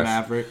 I We're guess.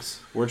 Mavericks.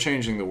 We're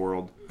changing the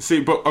world. See,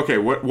 but okay,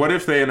 what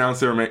if they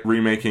announce they're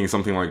remaking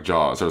something like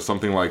Jaws or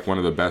something like one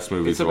of the best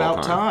movies It's of all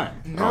about time?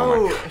 time. No,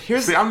 Oh my God.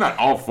 here's See, I'm not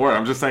all for it.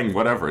 I'm just saying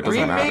whatever. It doesn't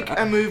remake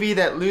matter. a movie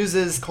that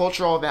loses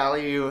cultural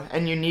value,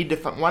 and you need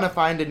to want to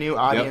find a new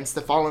audience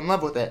to fall in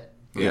love with it.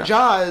 Yeah.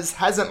 Jaws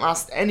hasn't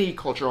lost any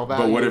cultural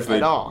value But what if they?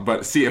 at all.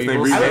 But see, if they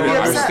People remade say it, they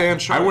I,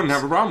 understand sharks. I wouldn't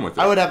have a problem with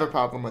it. I would have a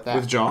problem with that.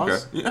 With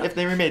Jaws? Okay. Yeah. If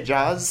they remade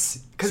Jaws,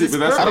 because See, it's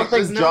but that's- perfect. I don't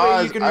think There's no way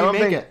Jaws. you can I don't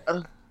remake think.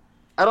 it.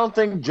 I don't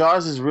think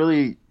Jaws is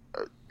really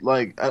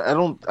like. I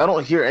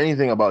don't hear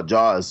anything about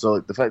Jaws. So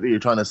like, the fact that you're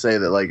trying to say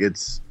that like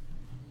it's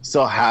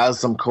still has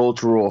some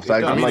cultural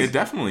effect. does. I I'm mean, like, it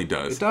definitely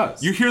does. It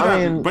does. You hear I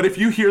that, mean- but if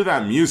you hear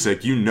that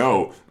music, you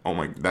know, oh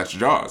my, that's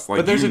Jaws. Like,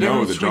 But there's you a know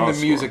difference the between the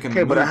Jaws music score. and okay,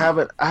 the but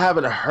movie. I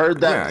haven't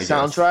heard that Yeah, I guess.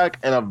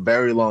 soundtrack in a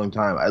very long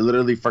time. I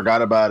literally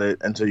forgot about it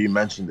until you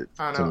mentioned it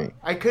I to don't know. me.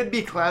 I could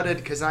be clouded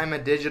because I'm a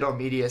digital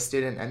media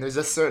student, and there's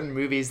just certain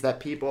movies that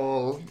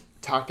people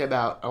talk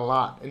about a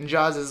lot, and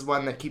Jaws is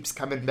one that keeps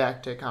coming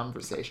back to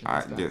conversation.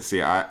 Yeah,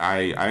 see,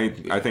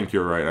 I think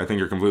you're right. I think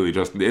you're completely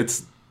just.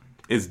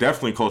 It's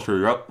definitely culturally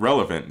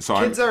relevant. So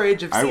Kids our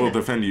age have I seen will it.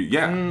 defend you.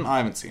 Yeah. I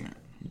haven't seen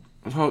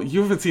it. Well,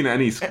 you haven't seen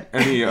any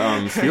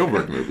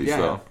Spielberg movies, Yeah.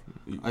 though.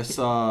 I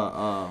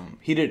saw.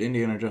 He did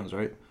Indiana Jones,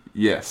 right?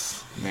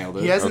 Yes. Nailed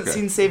it. He hasn't Okay.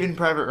 seen Saving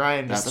Private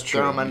Ryan just That's to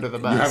throw true. him under the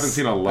bus. You haven't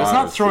seen a lot. That's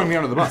not of throwing me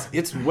Spielberg. under the bus.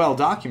 It's well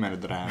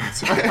documented that I haven't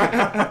seen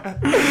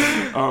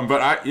it.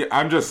 But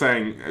I'm just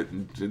saying,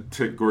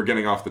 we're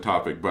getting off the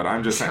topic, but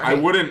I'm just saying, I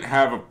wouldn't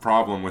have a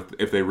problem with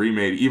if they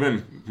remade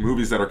even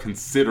movies that are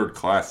considered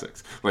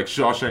classics, like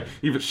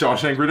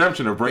Shawshank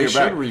Redemption, or bring They it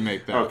back. should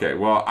remake that. Okay,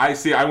 well, I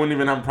wouldn't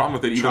even have a problem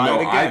with it, even Try it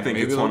though I again. think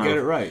Maybe it's they'll one get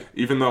of it right.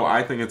 even though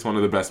I think it's one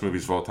of the best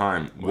movies of all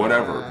time.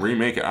 Whatever,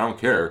 remake it. I don't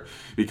care,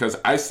 because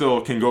I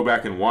still can go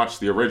back and watch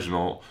the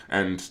original,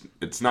 and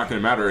it's not going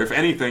to matter. If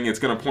anything, it's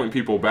going to point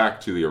people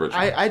back to the original.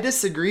 I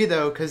disagree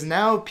though, because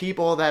now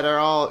people that are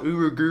all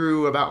uru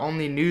guru about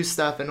only new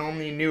stuff and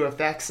only new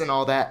effects and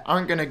all that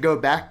aren't gonna go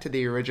back to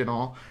the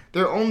original.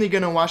 They're only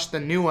gonna watch the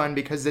new one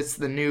because it's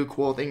the new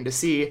cool thing to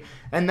see,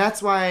 and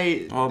that's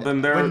why Well,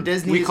 then they're- when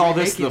Disney We is call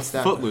this remaking the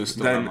stuff, Footloose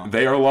dilemma. then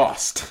they are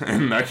lost,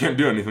 and I can't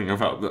do anything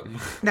about them.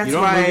 That's You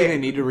know what movie they why.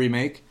 need to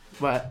remake?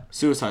 What?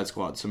 Suicide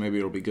Squad. So maybe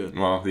it'll be good.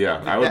 Well,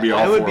 yeah, I would be all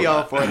I would for be that.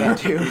 all for that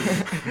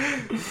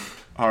too.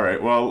 All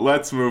right, well,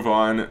 let's move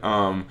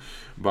on.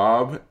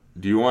 Bob,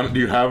 do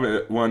you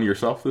have one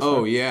yourself this Oh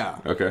time? yeah.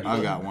 Okay.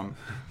 I got one.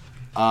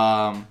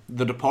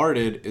 The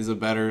Departed is a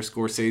better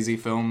Scorsese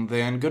film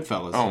than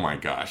Goodfellas. Oh my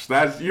gosh,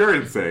 you're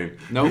insane.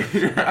 Nope.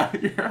 you're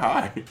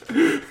high.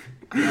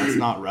 That's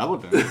not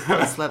relevant.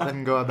 Let's let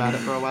them go about it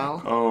for a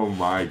while. Oh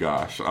my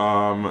gosh.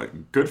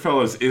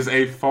 Goodfellas is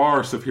a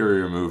far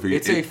superior movie.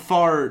 It's a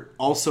far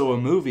also a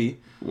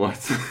movie.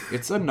 what?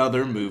 It's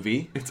another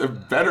movie. It's a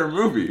better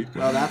movie.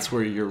 Well, that's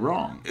where you're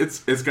wrong. It's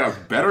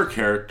got better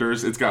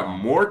characters. It's got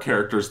more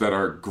characters that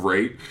are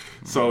great.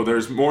 So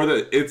there's more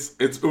that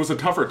it was a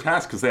tougher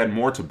task because they had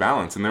more to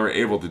balance, and they were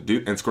able to do.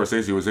 And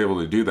Scorsese was able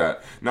to do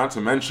that. Not to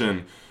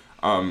mention,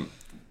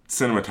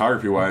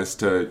 cinematography wise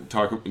to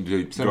talk to go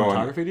on.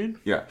 Cinematography, dude?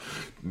 Yeah,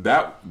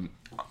 that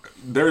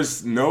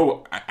there's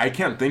no. I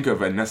can't think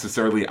of a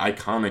necessarily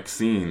iconic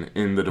scene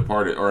in The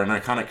Departed or an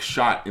iconic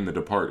shot in The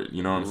Departed.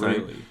 You know what I'm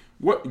saying? Really?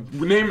 What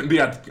name the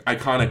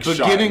iconic shot?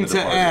 Beginning in The to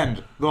Departed?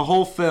 end, the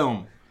whole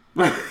film.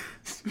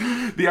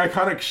 The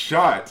iconic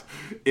shot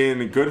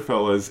in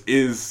Goodfellas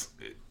is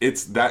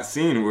it's that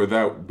scene where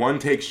that one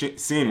take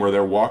scene where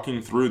they're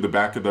walking through the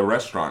back of the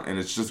restaurant, and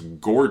it's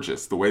just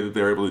gorgeous the way that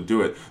they're able to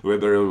do it, the way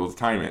they're able to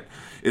time it.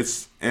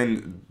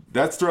 And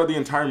that's throughout the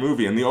entire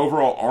movie and the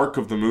overall arc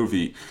of the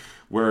movie,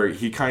 where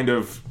he kind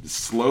of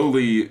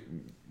slowly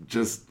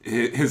just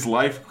his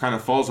life kind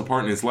of falls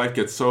apart and his life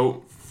gets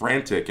so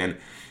frantic, and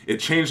it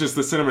changes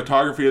the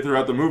cinematography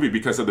throughout the movie,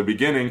 because at the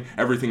beginning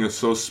everything is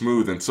so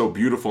smooth and so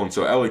beautiful and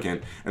so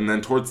elegant, and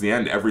then towards the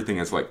end everything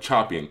is like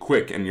choppy and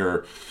quick, and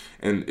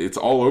it's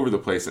all over the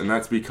place, and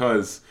that's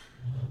because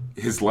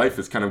his life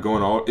is kind of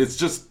going all. It's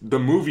just the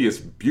movie is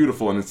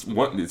beautiful, and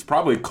it's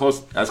probably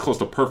as close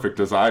to perfect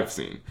as I've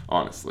seen,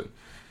 honestly.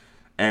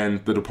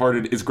 And The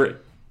Departed is great.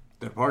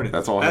 The Departed.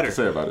 That's all I have to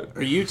say about it.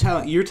 Are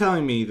you're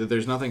telling me that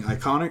there's nothing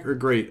iconic or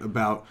great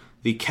about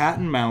the cat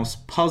and mouse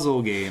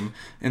puzzle game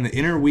and the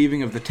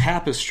interweaving of the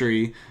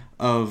tapestry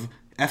of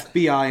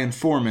FBI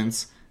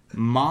informants,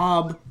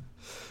 mob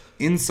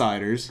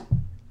insiders,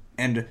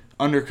 and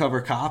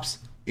undercover cops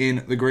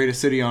in the greatest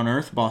city on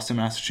earth, Boston,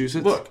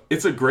 Massachusetts? Look,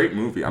 it's a great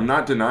movie. I'm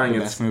not denying The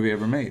it's best movie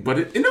ever made.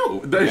 But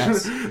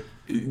Yes.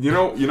 You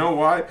know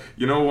why?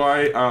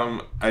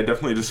 I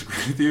definitely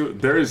disagree with you.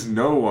 There is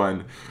no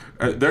one.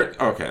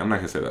 Okay, I'm not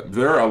gonna say that.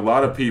 There are a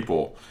lot of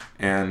people,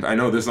 and I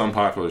know this is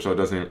unpopular, so it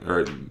doesn't.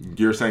 Or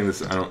you're saying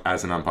this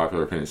as an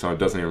unpopular opinion, so it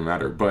doesn't even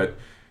matter. But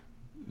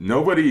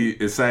nobody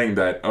is saying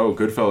that. Oh,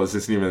 Goodfellas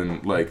isn't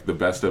even like the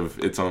best of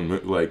its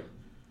own. Like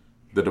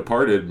The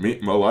Departed.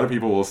 A lot of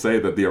people will say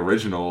that the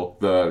original,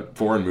 the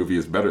foreign movie,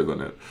 is better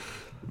than it.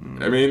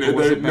 I mean,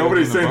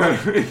 nobody's saying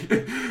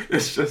that.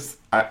 It's just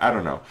I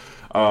don't know.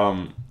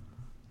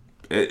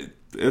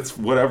 It's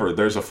whatever.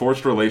 There's a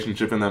forced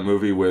relationship in that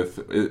movie with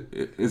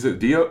is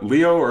it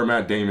Leo or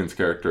Matt Damon's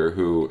character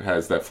who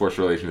has that forced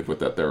relationship with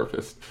that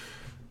therapist?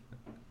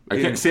 I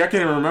can't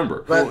even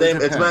remember.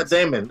 It's Matt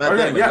Damon. That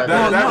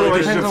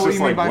relationship's just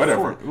like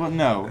whatever. Well,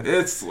 no.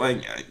 It's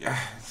like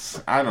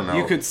I don't know.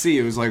 You could see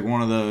it was like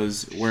one of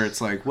those where it's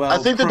like, well, I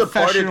think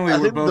professionally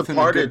we're both in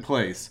a good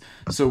place,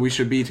 so we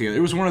should be together.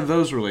 It was one of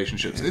those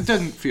relationships. It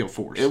doesn't feel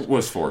forced. It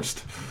was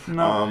forced.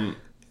 No.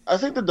 I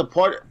think The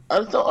Departed.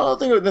 I don't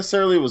think it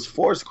necessarily was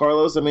forced,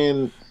 Carlos. I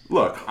mean,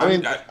 look.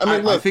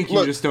 I think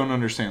you just don't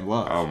understand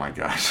love. Oh my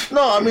gosh.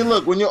 No, I mean,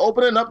 look. When you're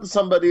opening up to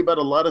somebody about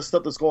a lot of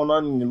stuff that's going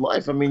on in your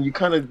life, I mean, you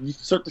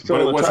start to feel.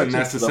 But it wasn't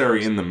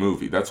necessary in the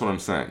movie. That's what I'm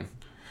saying.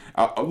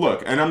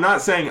 Look, and I'm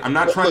not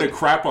trying to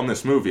crap on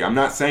this movie. I'm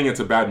not saying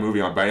it's a bad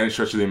movie by any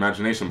stretch of the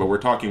imagination. But we're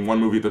talking one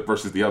movie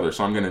versus the other,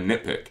 so I'm going to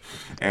nitpick,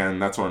 and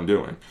that's what I'm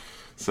doing.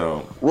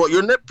 So. Well,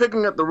 you're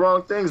nitpicking at the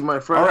wrong things, my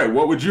friend. All right,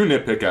 what would you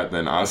nitpick at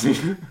then,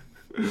 Ozzy?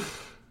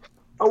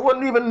 I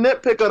wouldn't even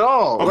nitpick at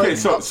all. Okay,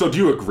 so do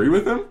you agree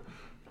with him?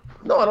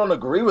 No, I don't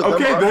agree with him.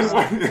 Okay, then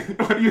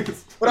what do you?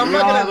 But I'm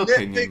not going to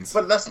nitpick.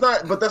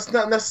 But that's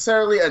not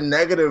necessarily a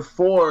negative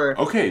for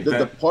The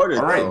Departed.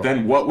 All right,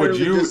 then what would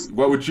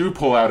you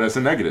pull out as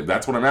a negative?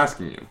 That's what I'm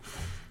asking you.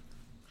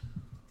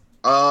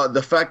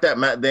 The fact that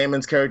Matt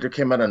Damon's character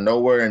came out of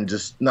nowhere and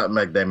just not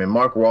Matt Damon,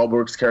 Mark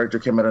Wahlberg's character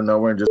came out of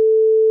nowhere and just.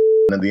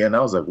 And in the end, I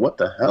was like, "What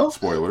the hell?"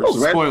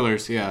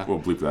 Spoilers, yeah. We'll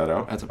bleep that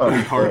out. That's a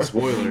pretty hard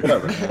spoiler.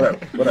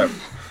 Whatever.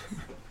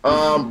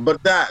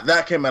 But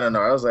that came out of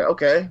nowhere. I was like,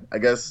 okay, I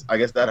guess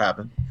that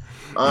happened.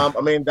 I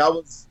mean, that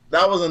was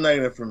a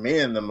negative for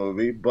me in the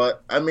movie.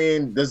 But I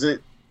mean, it's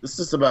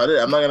just about it.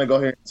 I'm not gonna go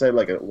here and say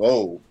like,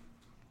 whoa.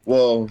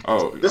 Well,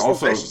 this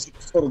also is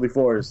totally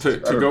forced. To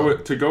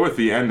go with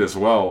the end as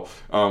well.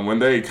 When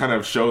they kind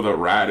of show the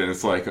rat, and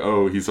it's like,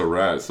 oh, he's a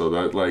rat. So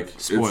that like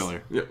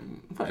spoiler.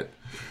 What?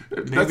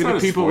 Maybe the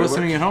people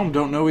listening at home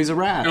don't know he's a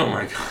rat. Oh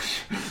my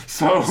gosh!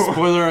 So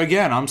spoiler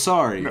again. I'm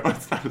sorry. No,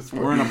 it's not a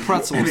spoiler. We're in a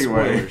pretzel of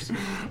spoilers.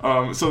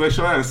 So they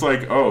show that, and it's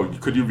like, oh,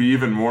 could you be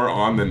even more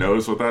on the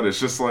nose with that? It's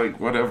just like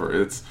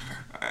whatever.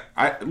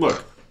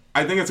 Look.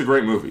 I think it's a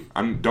great movie.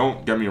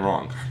 Don't get me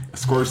wrong.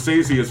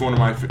 Scorsese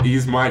is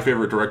he's my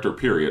favorite director.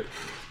 Period.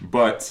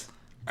 But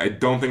I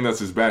don't think that's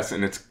his best,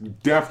 and it's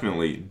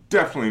definitely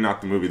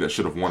not the movie that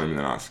should have won him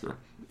an Oscar.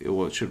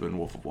 Well, it should have been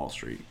Wolf of Wall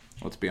Street.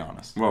 Let's be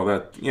honest. Well,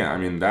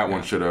 that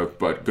one should have,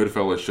 but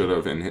Goodfellas should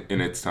have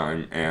in its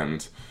time,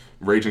 and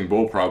Raging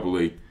Bull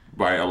probably,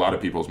 by a lot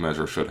of people's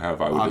measure, should have.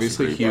 I would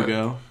obviously disagree,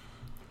 Hugo.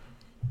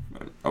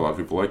 A lot of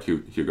people like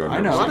Hugo. I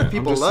know a lot of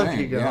people love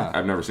Hugo. Yeah.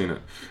 I've never seen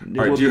it.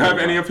 All right, do you have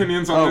any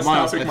opinions on this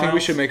Miles, topic? I think we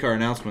should make our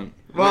announcement.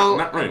 Well,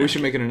 not right we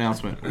should make an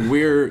announcement.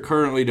 We're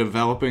currently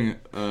developing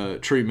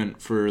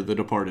treatment for The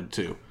Departed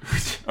 2.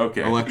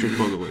 Okay. Electric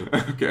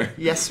Boogaloo. Okay.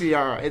 Yes, we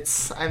are.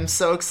 I'm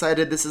so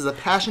excited. This is a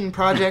passion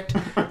project.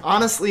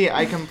 Honestly,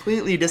 I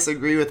completely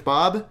disagree with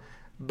Bob,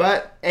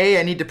 But A,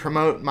 I need to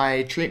promote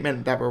my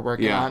treatment that we're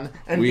working Yeah. on,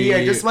 and B,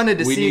 I just wanted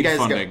to we see you need guys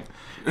funding.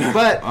 go.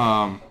 But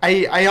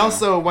I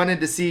also wanted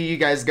to see you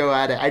guys go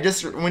at it. I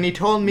just when he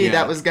told me Yeah.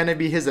 that was gonna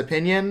be his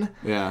opinion,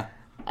 Yeah.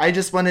 I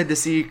just wanted to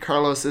see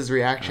Carlos's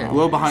reaction. A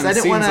little behind 'Cause the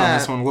I scenes didn't on wanna-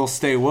 this one. We'll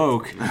stay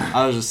woke.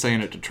 I was just saying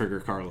it to trigger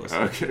Carlos.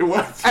 Okay,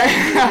 what?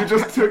 You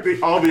just took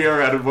all the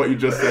air out of what you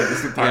just said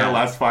this entire Yeah.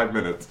 last 5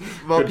 minutes.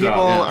 Well, Good people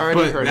job. already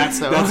But heard that's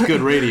it, so that's good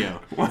radio.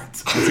 What?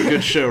 That's a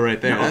good show right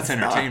there. No, That's it's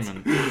not.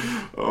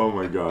 entertainment. Oh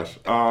my gosh.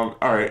 All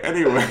right.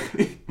 Anyway,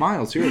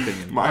 Miles, your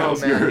opinion.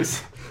 Miles, Oh, man.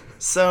 yours.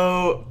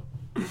 So,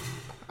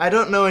 I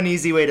don't know an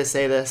easy way to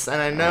say this,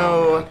 and I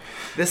know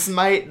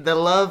the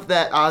love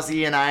that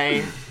Ozzy and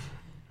I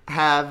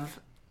have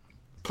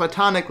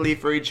platonically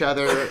for each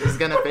other is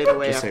gonna fade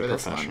away Just say after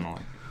this one.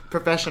 professionally.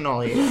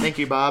 Professionally. Thank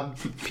you, Bob,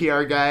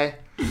 PR guy.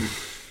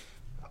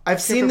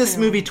 I've seen this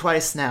movie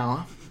twice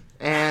now,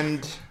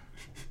 and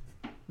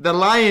The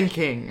Lion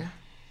King.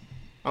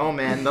 Oh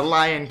man, The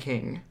Lion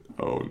King.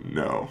 Oh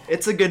no.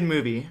 It's a good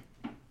movie.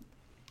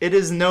 It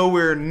is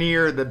nowhere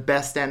near the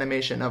best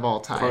animation of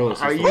all time. Carlos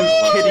is Are you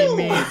fucking kidding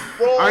me?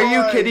 Are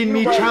you kidding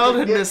me? You're about to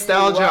Childhood get me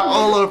nostalgia riled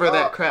all over up,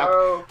 that crap.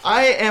 bro.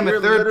 I am You're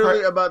a third literally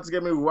part. about to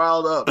get me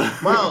riled up.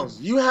 Miles,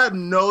 you had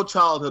no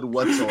childhood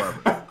whatsoever.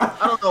 I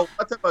don't know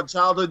what type of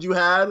childhood you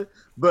had,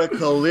 but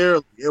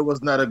clearly it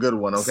was not a good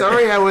one, okay?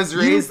 Sorry, I was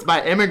raised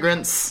by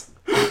immigrants.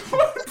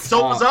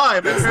 So was I.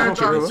 My parents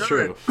true, are it's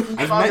true. German.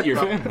 I've met your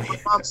family. My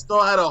mom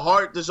still had a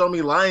heart to show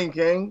me Lion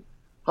King.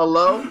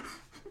 Hello?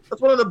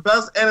 That's one of the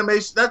best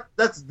animation.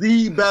 That's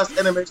the best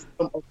animation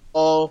film of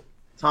all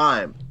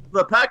time.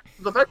 The fact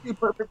you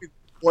put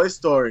Toy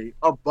Story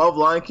above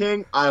Lion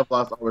King, I have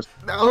lost all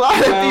respect. A lot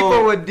of Well,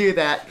 people would do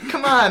that.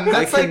 Come on, I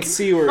that's can like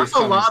see where he's That's a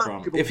coming lot of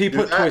from. people If he do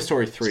put that. Toy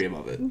Story 3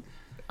 above it.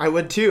 I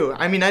would too.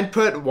 I mean, I'd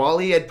put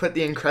Wally. I'd put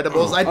The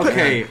Incredibles. I'd put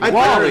Okay, I'd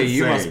Wally, put,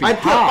 you must be I'd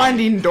put high.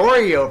 Finding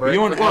Dory over it.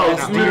 You want for crying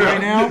LSD out loud.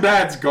 right now?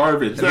 That's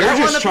garbage. You're That-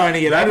 just trying to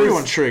get that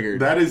everyone is- triggered.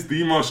 That is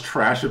the most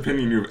trash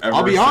opinion you've ever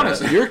I'll be said.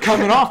 honest, you're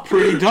coming off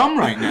pretty dumb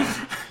right now.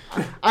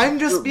 I'm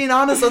just being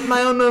honest with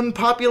my own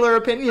unpopular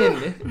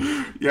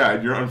opinion.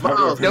 Yeah, your unpopular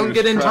Miles, opinion Don't is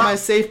get into trash. my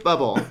safe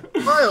bubble.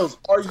 Miles,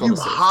 are called you a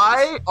safe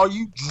high? Are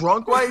you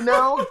drunk right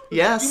now?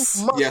 Yes,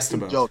 You must Yes to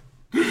be both.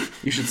 joking.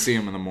 You should see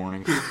him in the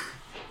morning.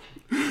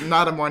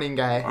 not a morning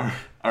guy.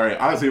 All right,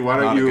 honestly, why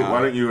Not don't a you guy.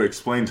 why don't you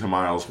explain to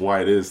Miles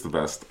why it is the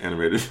best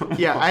animated film?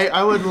 Yeah,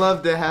 I would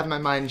love to have my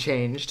mind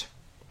changed.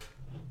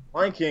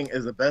 Lion King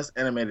is the best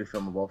animated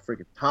film of all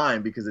freaking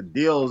time because it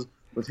deals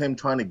with him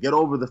trying to get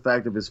over the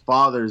fact of his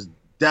father's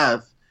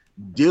death,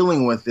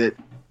 dealing with it,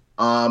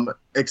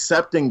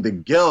 accepting the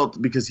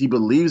guilt because he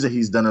believes that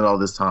he's done it all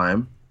this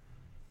time.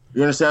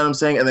 You understand what I'm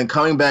saying? And then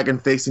coming back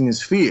and facing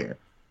his fear.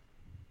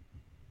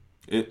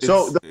 It's,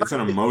 So the it's an fact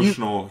that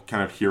emotional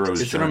kind of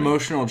hero's It's journey. an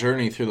emotional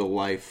journey through the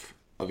life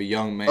of a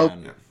young man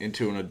Oh.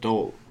 into an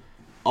adult.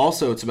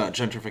 Also, it's about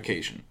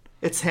gentrification.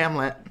 It's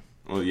Hamlet.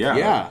 Well, yeah.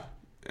 Yeah.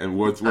 And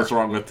what's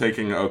wrong with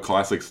taking a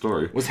classic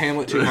story? Was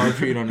Hamlet too hard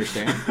for you to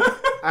understand?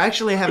 I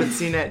actually haven't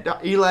seen it.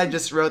 Eli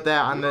just wrote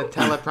that on the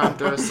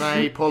teleprompter, so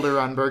I pulled her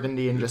on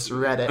Burgundy and just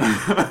read it.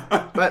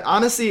 But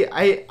honestly,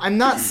 I'm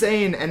not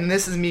saying, and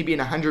this is me being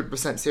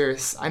 100%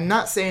 serious, I'm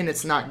not saying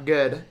it's not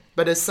good.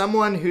 But as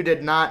someone who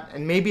did not,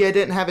 and maybe I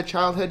didn't have a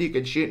childhood, you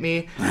could shoot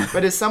me,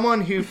 but as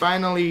someone who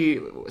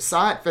finally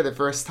saw it for the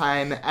first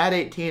time at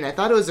 18, I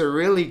thought it was a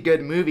really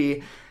good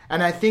movie.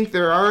 And I think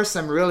there are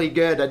some really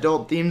good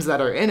adult themes that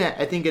are in it.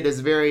 I think it is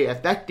very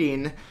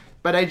affecting,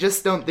 but I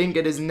just don't think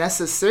it is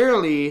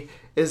necessarily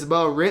as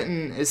well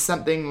written as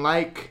something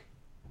like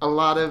a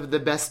lot of the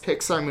best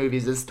Pixar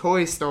movies, as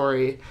Toy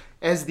Story,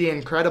 as The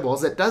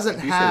Incredibles. It doesn't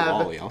You say have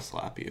Wally, I'll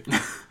slap you.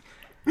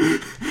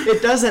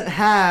 it doesn't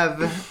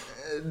have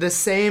the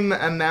same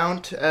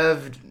amount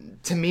of,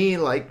 to me,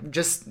 like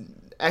just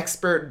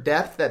expert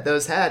depth that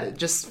those had.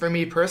 Just for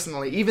me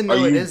personally, even Are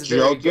though it you is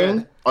very joking?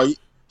 good. Are you?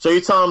 So you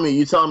telling me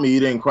you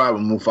didn't cry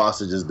when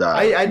Mufasa just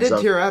died? I did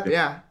So- tear up,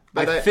 yeah.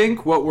 But I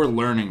think what we're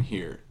learning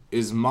here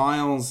is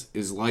Miles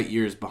is light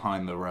years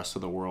behind the rest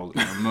of the world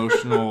in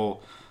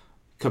emotional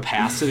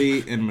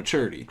capacity and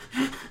maturity.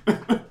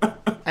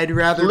 I'd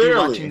rather Clearly.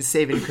 be watching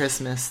Saving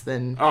Christmas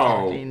than Oh,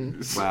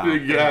 talking. Wow.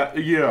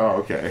 yeah,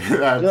 okay.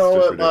 That's You know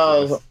just what,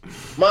 Miles?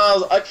 ridiculous.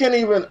 Miles, I can't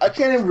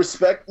even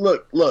respect.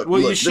 Look. Well, look,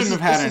 you this shouldn't is-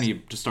 have had this is- any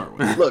to start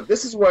with. Look,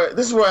 this is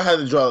where I had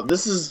to draw.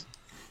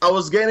 I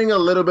was gaining a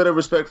little bit of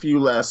respect for you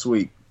last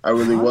week. I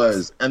really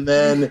was. And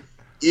then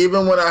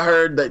even when I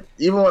heard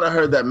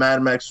that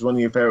Mad Max was one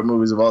of your favorite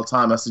movies of all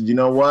time, I said, you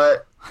know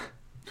what?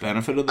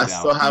 Benefit of the I doubt.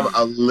 still have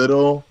a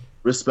little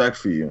respect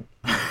for you.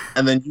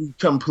 And then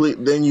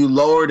you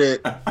lowered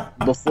it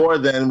before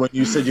then when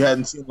you said you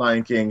hadn't seen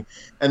Lion King.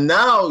 And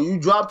now you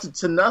dropped it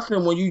to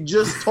nothing when you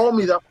just told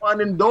me that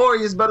Finding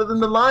Dory is better than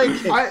the Lion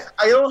King. I-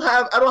 I don't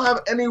have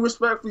any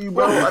respect for you,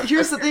 bro. Well,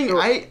 here's the thing.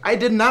 I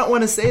did not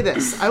want to say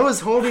this. I was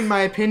holding my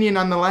opinion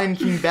on The Lion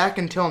King back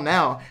until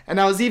now, and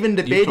I was even You've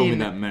told me debating.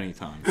 that many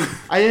times.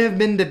 I have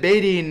been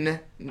debating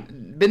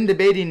been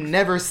debating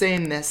never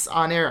saying this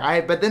on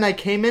air. But then I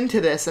came into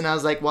this and I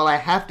was like, well, I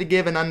have to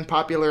give an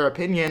unpopular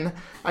opinion.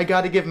 I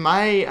got to give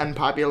my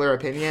unpopular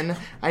opinion.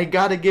 I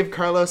got to give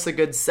Carlos a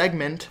good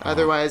segment,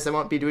 otherwise I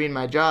won't be doing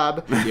my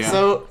job. Yeah.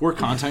 So we're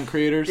content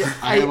creators.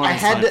 I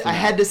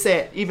had to say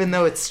it, even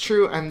though it's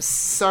true. I'm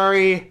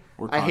sorry.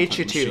 I hate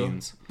you too.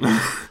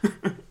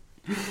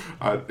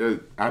 I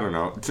don't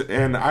know,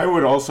 and I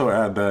would also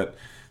add that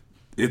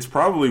it's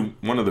probably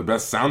one of the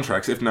best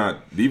soundtracks, if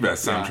not the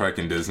best soundtrack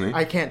in Disney.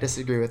 I can't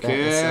disagree with that. Can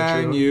It's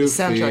so true. you The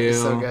soundtrack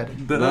is so feel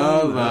good. the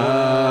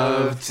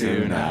love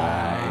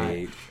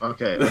tonight?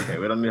 Okay,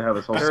 we don't need to have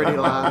this whole Dirty song.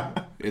 Law.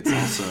 It's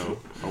also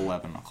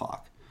 11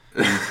 o'clock.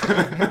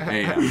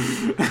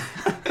 a.m.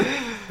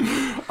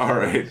 All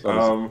right,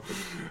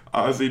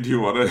 Ozzy, do you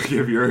want to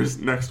give yours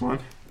next one?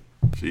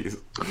 Jeez.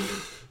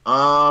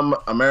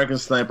 American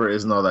Sniper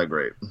isn't all that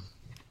great.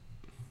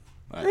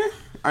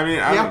 I mean,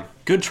 I don't.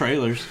 Good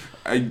trailers.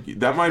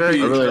 That might Very be.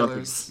 good really don't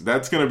trailers.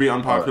 That's going to be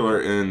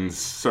unpopular in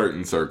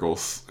certain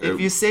circles. If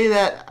you say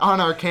that on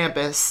our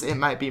campus, it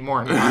might be more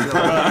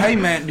unpopular. Hey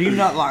man, do you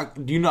not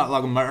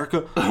like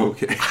America?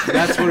 Okay.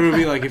 That's what it would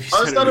be like if you I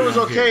said just thought it was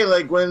around okay. here.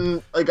 Like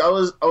when, like I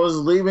was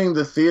leaving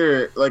the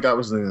theater. Like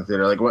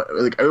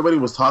everybody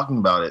was talking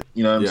about it.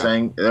 You know what I'm Yeah.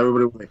 saying? And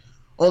everybody was like,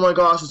 "Oh my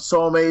gosh, it's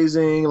so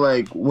amazing!"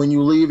 Like when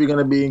you leave, you're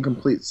gonna be in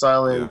complete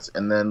silence.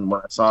 And then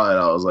when I saw it,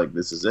 I was like,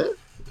 "This is it."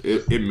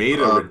 It made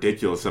a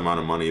ridiculous amount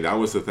of money. That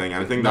was the thing.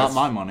 I think Not that's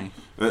my money.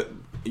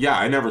 Yeah,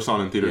 I never saw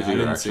it in theaters Yeah, I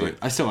either. didn't see Actually. it.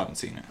 I still haven't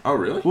seen it. Oh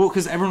really? Well,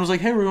 because everyone was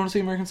like, "Hey, we're going to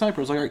see American Sniper."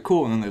 I was like, "All right,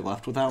 cool," and then they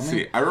left without me.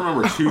 See, I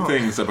remember two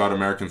things about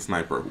American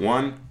Sniper.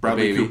 One,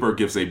 Bradley baby. Cooper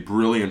gives a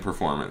brilliant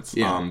performance.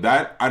 Yeah.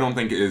 That I don't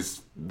think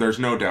is. There's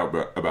no doubt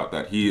about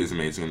that. He is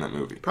amazing in that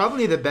movie.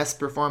 Probably the best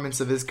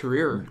performance of his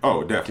career.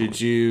 Oh, definitely.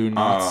 Did you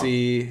not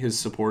see his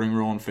supporting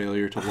role in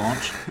Failure to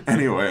Launch?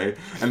 Anyway,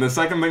 and the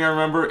second thing I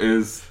remember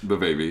is the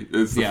baby.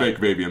 It's the Yeah.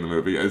 fake baby in the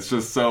movie. It's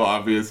just so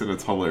obvious and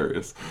it's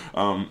hilarious.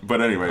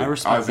 But anyway, I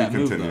respect Ozzy, that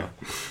move, continue.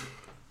 though.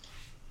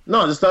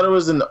 No, I just thought it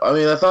was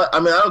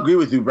I agree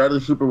with you. Bradley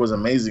Cooper was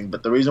amazing,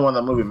 but the reason why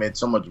that movie made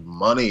so much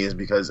money is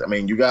because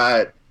you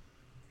got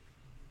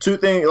two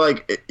things.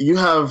 Like you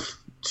have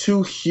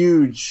two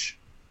huge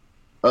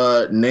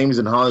names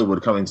in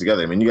Hollywood coming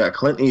together. You got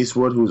Clint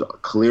Eastwood, who's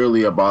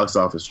clearly a box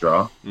office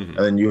draw, and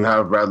then you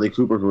have Bradley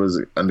Cooper, who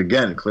is, and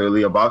again,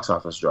 clearly a box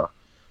office draw.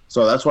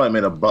 So that's why it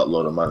made a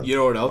buttload of money. You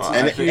know what else? Well, is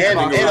I a think- huge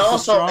box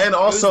office draw? It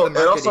also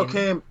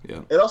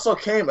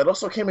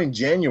Yeah. came in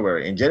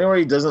January, and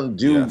January doesn't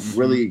do Yes.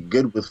 really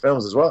good with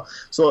films as well.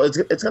 So it's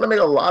gonna make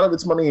a lot of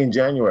its money in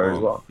January as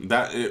well.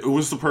 That it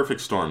was the perfect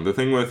storm. The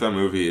thing with that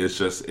movie is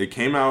just it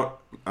came out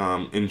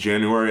in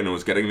January and it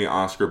was getting the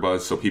Oscar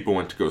buzz, so people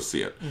went to go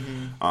see it.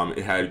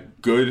 It had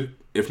good,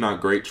 if not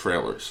great,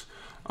 trailers.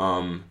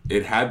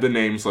 It had the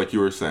names like you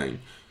were saying,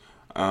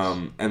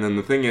 and then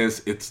the thing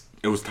is,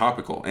 it was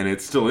topical, and it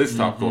still is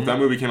topical. If that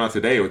movie came out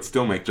today, it would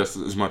still make just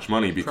as much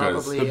money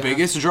because Probably. The Yeah.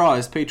 biggest draw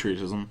is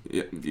patriotism.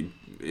 yeah,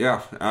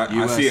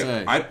 I see it.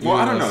 USA. I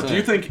don't know. USA. Do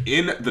you think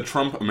in the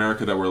Trump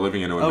America that we're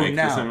living in, it would make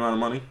the same amount of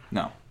money?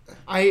 No.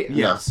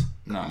 Yes.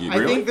 No. You- I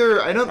Really? think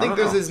there. I don't think don't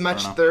there's know. as much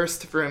I don't know.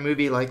 thirst for a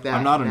movie like that.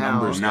 I'm not a now.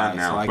 numbers Not guy,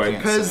 now, so I but can't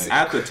Because say.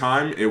 at the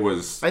time, it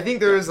was. I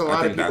think there was a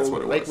lot think of that's people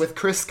what it like was. with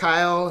Chris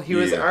Kyle. He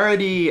was Yeah.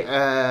 already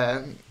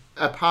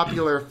a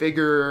popular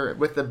figure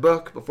with the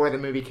book before the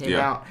movie came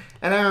Yeah. out.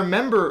 And I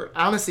remember,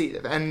 honestly,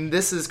 and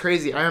this is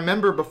crazy, I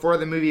remember before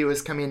the movie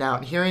was coming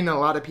out, hearing a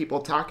lot of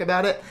people talk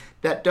about it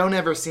that don't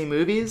ever see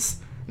movies.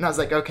 And I was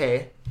like,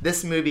 okay,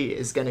 this movie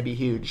is going to be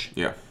huge.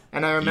 Yeah.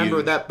 And I remember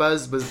Huge. that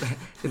buzz was,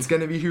 it's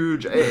going to be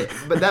huge.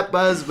 But that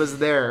buzz was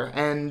there.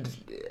 And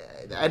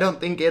I don't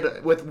think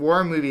with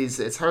war movies,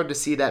 it's hard to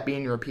see that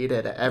being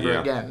repeated ever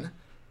Yeah. again.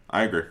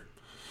 I agree.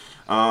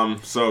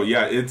 So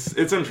yeah, it's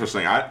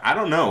interesting. I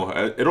don't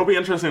know. It'll be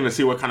interesting to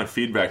see what kind of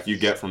feedback you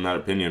get from that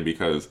opinion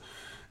because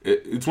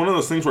it's one of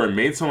those things where it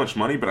made so much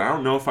money, but I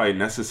don't know if I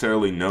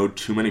necessarily know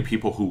too many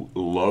people who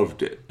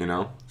loved it. You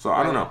know, so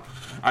I don't know.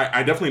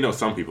 I definitely know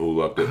some people who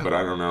loved it, but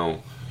I don't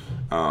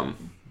know.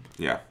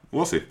 Yeah,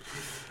 we'll see.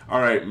 All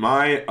right,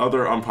 my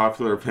other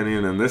unpopular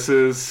opinion, and this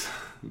is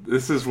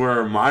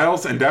where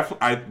Miles and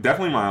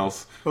definitely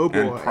Miles Oh, boy.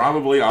 and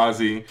probably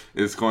Ozzy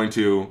is going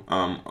to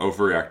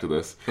overreact to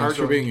this. Thanks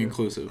for being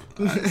inclusive.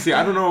 See,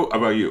 I don't know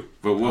about you,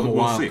 but we'll a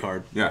wild see.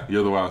 card. Yeah,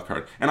 you're the wild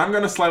card. And I'm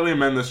going to slightly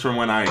amend this from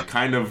when I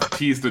kind of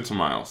teased it to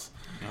Miles.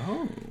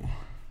 Oh.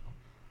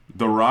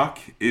 The Rock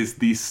is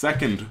the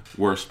second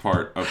worst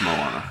part of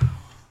Moana.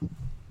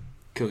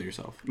 Kill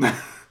yourself.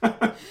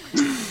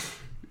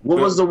 What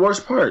was the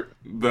worst part?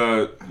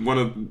 The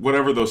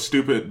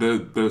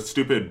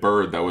stupid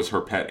bird that was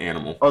her pet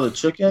animal. Oh, the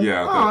chicken.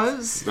 Yeah, Oh, that it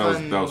was was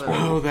fun. horrible.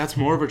 Oh, that's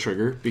more of a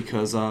trigger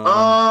because Wait,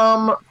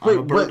 a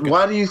bird but guy.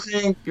 why do you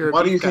think? You're a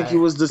Why do you beef think guy. he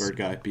was this? Bird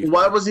guy, beef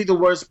Why guy. was he the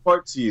worst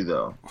part to you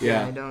though?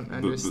 yeah. I don't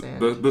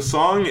understand. The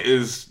song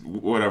is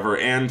whatever,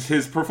 and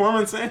his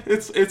performance,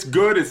 it's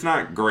good. It's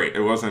not great.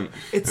 It wasn't.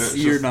 It's-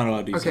 You're just- not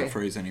allowed to use Okay. that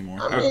phrase anymore.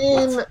 I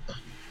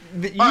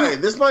mean, all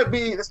right, this might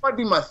be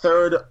my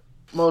third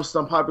most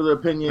unpopular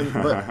opinion,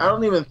 but I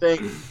don't even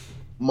think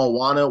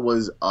Moana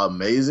was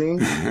amazing.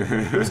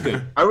 It was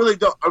good. I really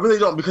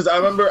don't because I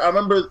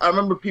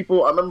remember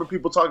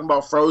people talking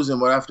about Frozen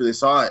right after they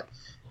saw it,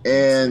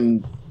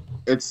 and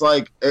it's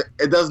like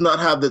it does not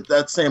have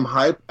that same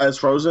hype as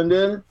Frozen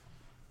did.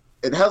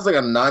 It has like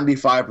a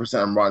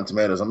 95% on Rotten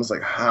Tomatoes. I'm just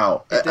like,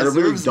 how? It I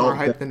really deserves don't more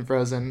hype than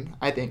Frozen,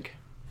 I think.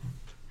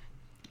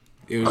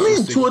 It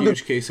was just a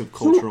huge case of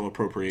cultural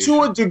appropriation.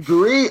 To a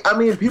degree. I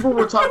mean, people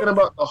were talking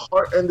about the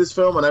heart in this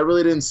film, and I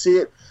really didn't see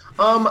it.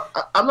 I'm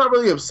not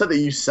really upset that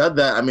you said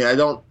that. I mean, I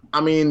don't.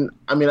 I mean,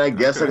 I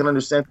guess I can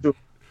understand.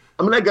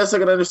 I guess I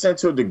can understand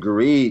to a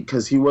degree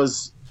because he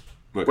was.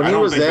 Look, when I he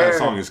don't was think there, that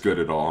song is good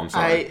at all. I'm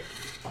sorry.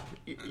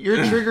 You're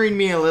triggering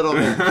me a little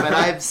bit, but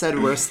I've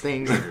said worse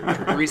things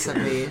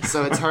recently,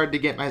 so it's hard to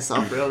get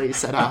myself really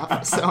set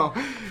off. So,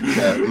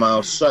 yeah,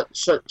 Miles,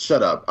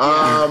 shut up.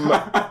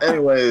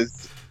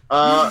 Anyways,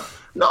 no,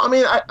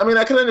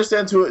 I can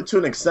understand to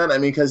an extent. I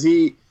mean, because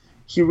he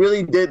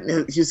really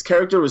did. His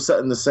character was set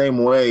in the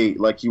same way.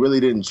 Like he really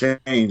didn't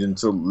change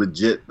until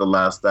legit the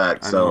last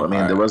act. So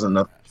there wasn't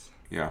nothing.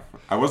 Yeah,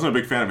 I wasn't a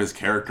big fan of his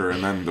character,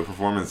 and then the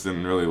performance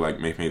didn't really like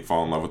make me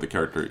fall in love with the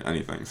character or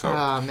anything. So,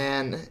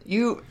 man,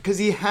 because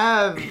you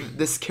have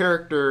this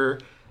character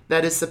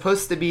that is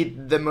supposed to be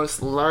the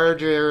most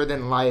larger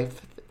than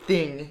life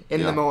thing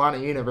in the Moana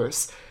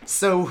universe.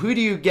 So who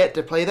do you get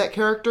to play that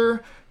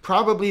character?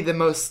 Probably the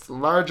most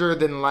larger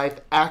than life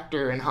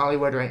actor in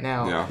Hollywood right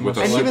now. Yeah, with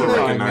a And super even though-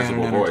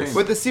 recognizable voice.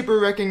 With the super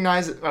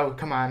recognizable... Oh,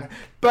 come on.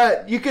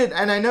 But you could...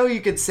 And I know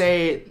you could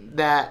say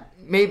that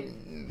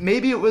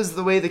maybe it was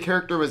the way the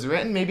character was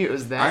written. Maybe it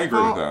was that. I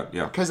agree with that,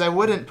 yeah. Because I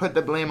wouldn't put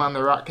the blame on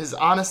The Rock. Because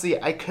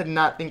honestly, I could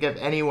not think of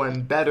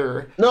anyone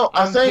better. No,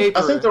 I think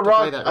The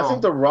Rock. I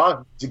think The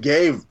Rock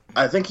gave.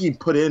 I think he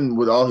put in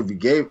with all he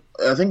gave.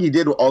 I think he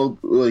did all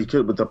he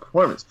could with the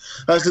performance.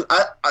 Because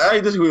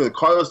I disagree with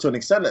Carlos to an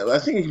extent. I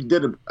think he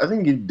did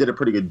a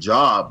pretty good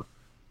job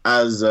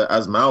as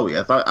Maui.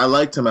 I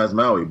liked him as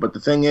Maui, but the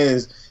thing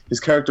is,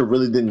 his character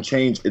really didn't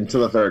change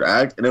until the third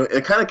act, and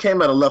it kind of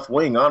came out of left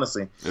wing,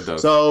 honestly. It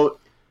does. So.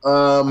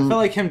 I felt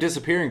like him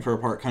disappearing for a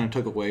part kind of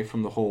took away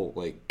from the whole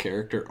like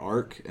character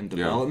arc and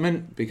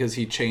development because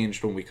he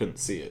changed when we couldn't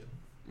see it.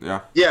 Yeah.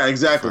 Yeah,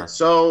 exactly. Sure.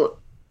 So,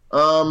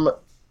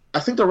 I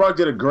think The Rock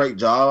did a great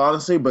job,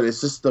 honestly, but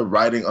it's just the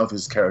writing of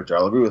his character.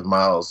 I'll agree with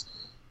Miles,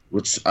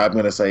 which I'm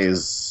gonna say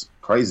is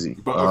crazy.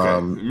 But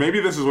okay,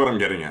 maybe this is what I'm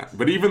getting at.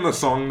 But even the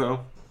song,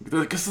 though,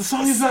 because the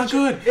song is not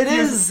good. It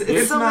is.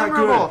 It's so not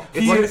memorable.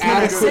 good. It's an like,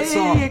 adequate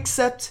song.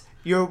 except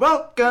you're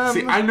welcome.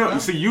 See, I know.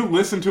 See, you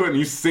listen to it and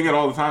you sing it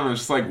all the time, and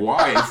it's just like,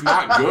 why? It's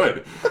not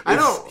good. I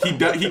know.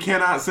 He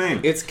cannot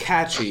sing. It's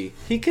catchy.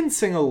 He can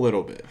sing a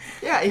little bit.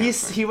 Yeah,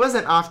 he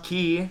wasn't off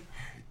key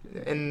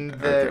in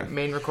the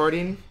main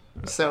recording,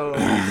 so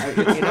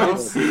you know.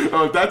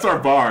 Oh, if that's our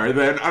bar,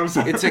 then I'm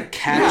sorry. It's a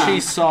catchy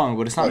song,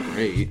 but it's not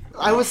great.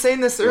 I was saying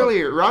this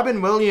earlier.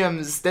 Robin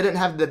Williams didn't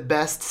have the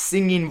best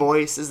singing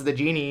voice as the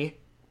genie.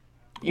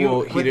 He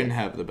didn't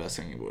have the best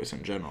singing voice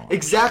in general.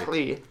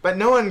 Exactly, but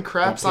no one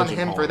craps on him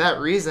pigeonhole for him. that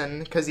reason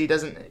because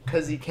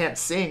he can't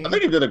sing. I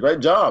think he did a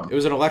great job. It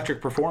was an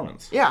electric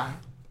performance. Yeah,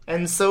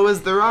 and so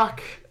is The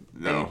Rock.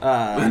 no,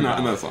 not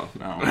in that song.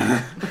 No.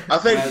 I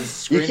think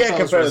As you can't Screenfell's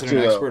compare the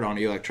resident two. expert on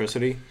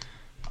electricity,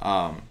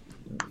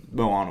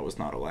 Moana was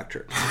not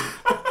electric.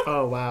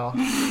 Oh wow.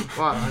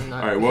 Well, I'm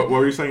not. All right, what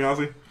were you saying,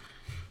 Ozzy?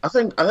 I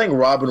think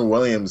Robin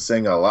Williams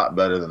sang a lot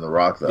better than The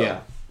Rock, though. Yeah.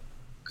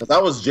 Because I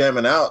was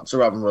jamming out to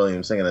Robin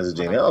Williams singing as a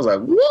genie. I was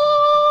like,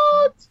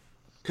 what?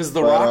 Because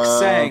The Rock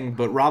sang,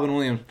 but Robin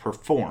Williams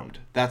performed.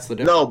 That's the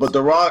difference. No, but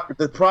The Rock.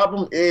 The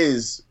problem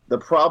is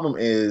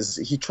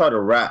he tried to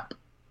rap,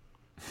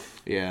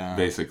 Yeah.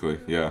 Basically,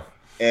 yeah.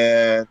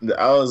 and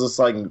I was just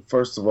like,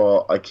 first of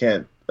all, I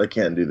can't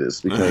do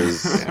this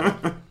because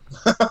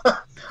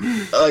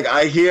like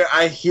I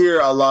hear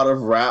a lot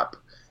of rap.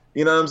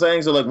 You know what I'm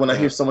saying? So like when I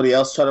hear somebody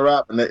else try to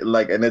rap and it's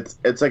like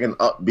an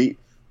upbeat.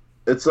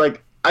 It's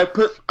like I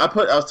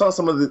was telling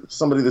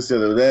somebody this the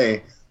other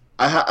day.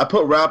 I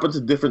put rap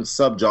into different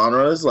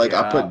subgenres. Like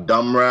I put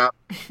dumb rap,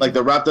 like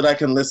the rap that I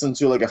can listen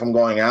to, like if I'm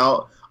going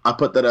out. I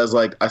put that as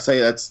like I say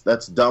that's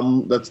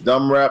dumb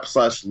rap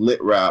 /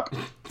 lit rap,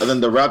 and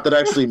then the rap that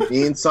actually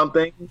means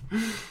something.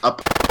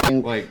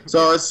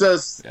 So it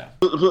says,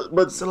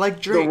 but So like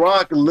Drake. The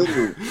Rock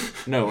literally.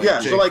 No, Yeah,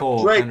 J. so like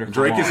Cole, Drake- Kendrick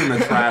Drake is Lamar. in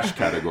the trash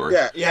category.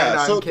 Yeah.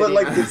 No, So I'm kidding. but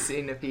like I'm this,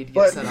 seeing if he'd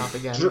but get sent off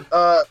again.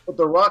 but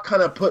The Rock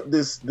kind of put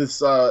this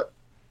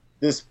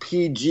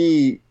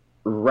PG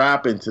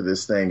rap into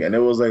this thing, and it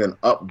was like an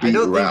upbeat I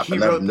don't rap.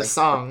 think he wrote the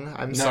song.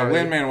 I'm No, sorry.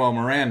 Lin-Manuel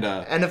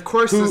Miranda. And of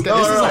course, Who- this no, guy.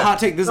 This no, is no. a hot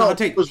take. This is a hot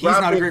take. He was He's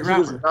not a great He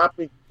was rapper.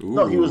 rapping.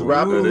 No, he was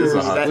rapping. That is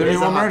a hot That take. is a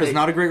Lin-Manuel hot Miranda is take.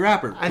 not a great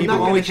rapper. I'm People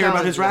not only gonna care about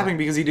challenge his that. rapping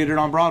because he did it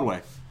on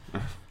Broadway.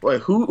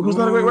 Wait, who's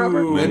not a great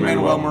rapper?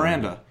 Lin-Manuel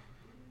Miranda,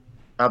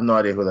 I have no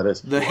idea who that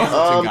is. the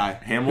Hamilton guy,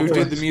 Hamilton. who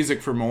did the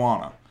music for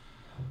Moana.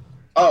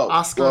 Oh,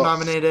 Oscar well,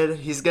 nominated.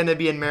 He's gonna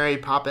be in Mary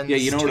Poppins. Yeah,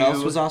 you know what 2.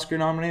 else was Oscar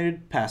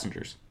nominated?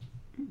 Passengers.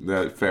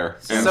 That fair.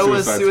 And So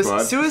was Suicide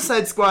Squad.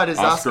 Suicide Squad is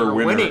Oscar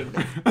winner. winning.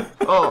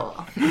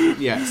 Oh,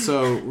 Yeah,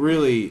 so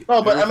really.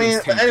 No, but I mean,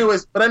 everything's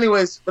tainted.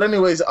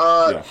 anyways,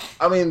 Yeah.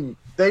 I mean,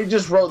 they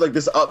just wrote like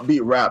this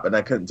upbeat rap, and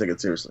I couldn't take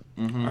it seriously.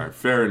 All right,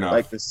 fair enough.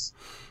 Like this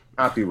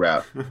happy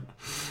rap.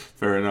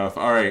 Fair enough.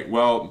 All right.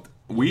 Well,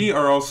 we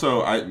are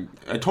also. I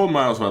told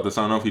Miles about this.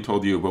 I don't know if he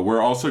told you, but we're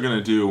also going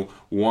to do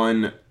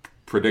one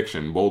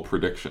prediction, bold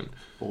prediction.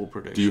 Bold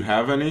prediction. Do you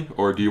have any,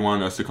 or do you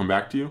want us to come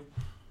back to you?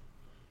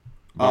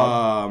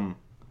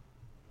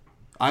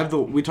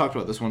 We talked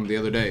about this one the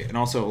other day, and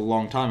also a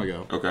long time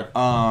ago. Okay.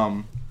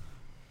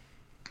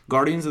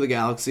 Guardians of the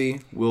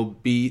Galaxy will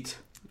beat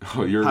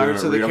Oh, you're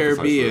Pirates of gonna the re-emphasize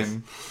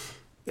Caribbean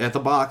at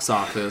the box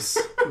office,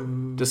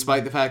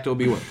 despite the fact it'll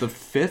be the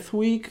fifth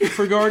week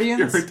for Guardians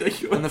You're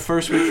ridiculous. and the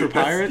first week for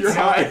Pirates. You're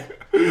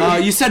high.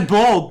 You said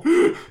bold.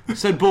 You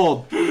said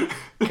bold.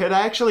 could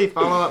I actually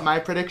follow up my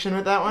prediction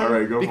with that one? All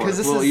right, go for because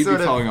it. this Well, is you'd sort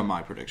be of following up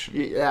my prediction.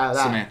 yeah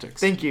that. Semantics.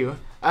 Thank you.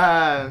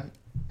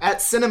 At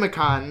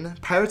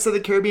CinemaCon, Pirates of the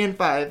Caribbean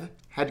 5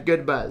 had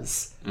good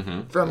buzz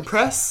from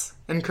press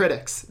and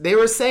critics. They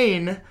were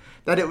saying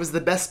that it was the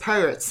best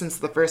Pirates since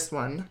the first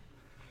one.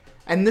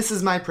 And this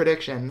is my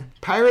prediction.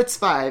 Pirates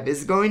 5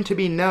 is going to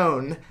be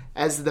known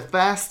as the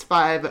Fast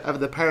 5 of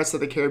the Pirates of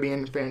the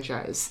Caribbean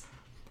franchise.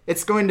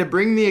 It's going to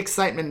bring the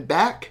excitement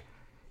back.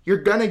 You're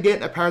going to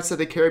get a Pirates of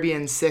the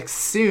Caribbean 6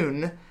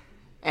 soon,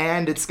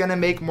 and it's going to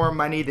make more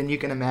money than you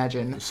can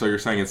imagine. So you're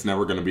saying it's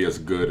never going to be as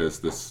good as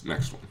this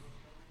next one?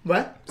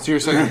 What? So you're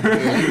saying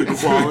the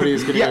quality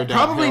is going to Yeah, go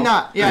downhill? probably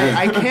not. Yeah,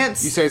 I can't.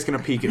 You say it's going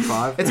to peak at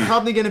 5? It's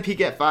probably going to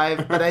peak at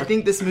 5, but I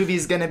think this movie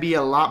is going to be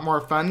a lot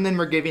more fun than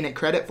we're giving it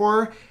credit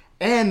for.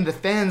 And the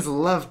fans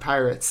love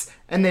Pirates,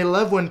 and they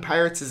love when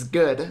Pirates is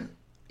good.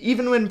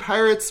 Even when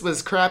Pirates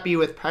was crappy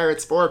with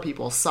Pirates 4,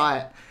 people saw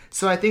it.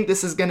 So I think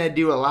this is going to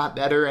do a lot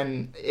better,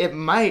 and it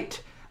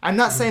might, I'm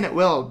not saying it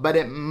will, but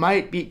it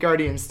might beat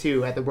Guardians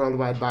 2 at the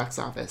worldwide box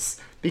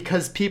office,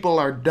 because people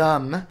are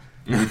dumb.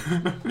 But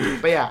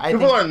yeah, I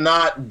People think are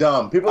not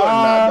dumb. People are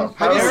not dumb.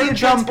 have you There seen are dumb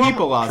Transform-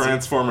 people, Ozzy.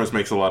 Transformers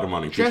makes a lot of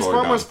money. People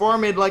Transformers are 4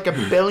 made like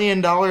 $1 billion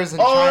in Oh, China yeah,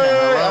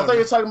 I alone. thought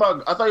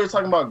you were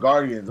talking about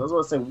Guardians. I was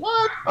going to say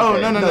what? Oh,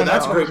 Okay. no,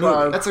 that's a great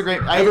movie. That's a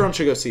great... Everyone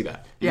should go see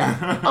that.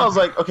 Yeah. I was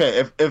like, okay,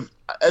 if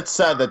it's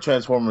sad that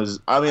Transformers.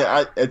 I mean,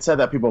 it's sad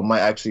that people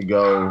might actually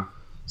go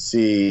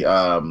see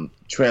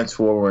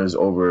Transformers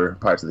over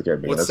Pirates of the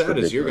Caribbean. What's That's sad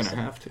is you're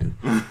ridiculous. going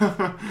to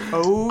have to.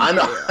 Oh, I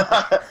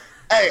know.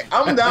 Hey,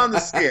 I'm down to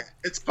see it.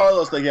 It's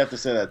Carlos that you have to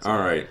say that to. All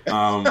right,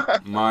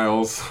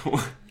 Miles.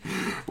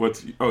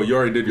 What's? Oh, you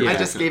already did your. I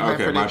just prediction. gave my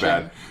Okay, my prediction.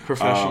 bad.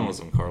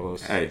 Professionalism,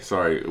 Carlos. Hey,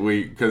 sorry,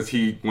 because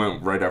he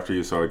went right after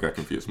you, so I got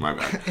confused. My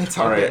bad. It's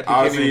all all right, good.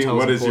 can't even Ozzy, tell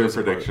what his is your employees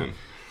apart. prediction?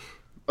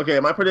 Okay,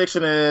 my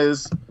prediction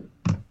is,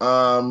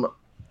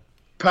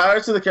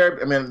 Pirates of the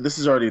Caribbean. I mean, this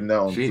is already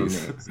known. For me.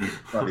 Jeez. It's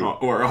funny.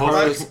 Or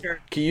Carlos,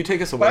 can you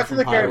take us away Pirates of from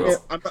the Caribbean.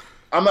 Pirates?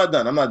 I'm not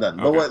done.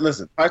 But Okay. wait,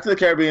 listen. Pirates of the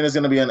Caribbean is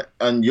going to be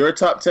on your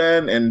top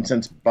 10, and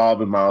since Bob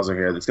and Miles are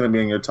here, it's going to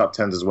be in your top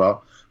 10s as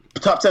well.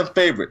 Top 10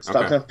 favorites. Top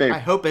Okay. 10 I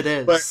favorites. hope it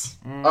is.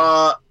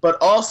 But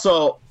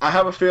also, I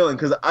have a feeling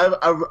because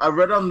I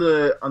read on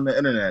the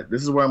internet.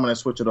 This is where I'm going to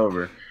switch it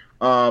over.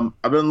 I've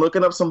been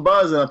looking up some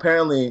buzz, and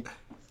apparently,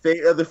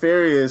 Fate of the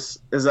Furious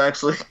is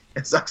actually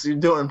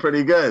doing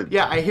pretty good.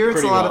 Yeah, I hear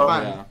it's Pretty a lot well,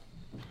 of fun.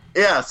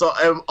 yeah. Yeah, so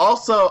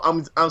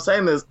I'm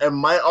saying this, it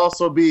might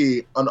also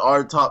be on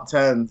our top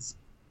 10's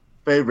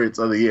favorites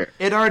of the year.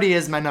 It already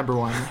is my number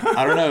one.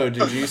 I don't know.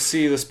 Did you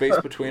see the space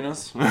between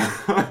us?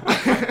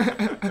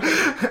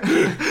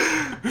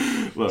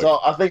 Look, So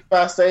I think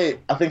Fast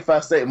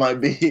 8 might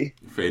be.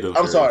 Fate of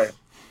I'm Furious. sorry,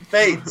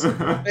 Fate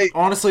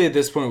Honestly, at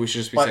this point, we should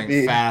just be Might saying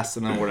be. fast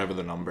and then whatever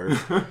the number.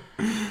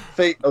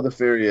 Fate of the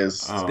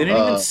Furious. Oh. They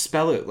didn't even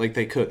spell it like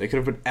they could. They could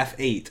have put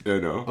F8 I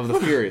know. of the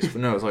Furious,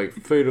 but no, it's like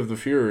Fate of the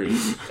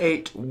Furious.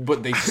 8.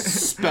 But they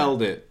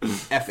spelled it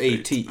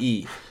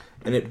F-A-T-E,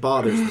 and it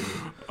bothers me.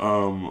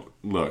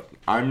 Look,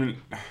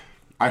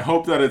 I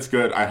hope that it's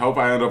good. I hope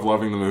I end up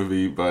loving the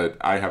movie, but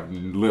I have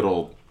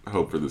little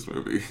hope for this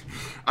movie.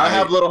 I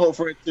have little hope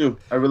for it too.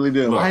 I really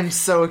do. Look, I'm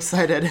so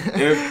excited.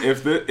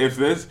 if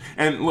this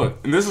and look,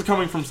 and this is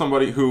coming from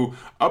somebody who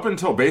up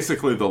until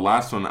basically the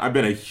last one, I've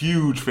been a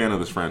huge fan of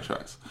this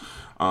franchise.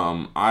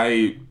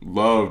 I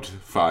loved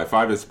 5.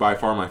 5 is by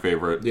far my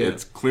favorite. Yeah.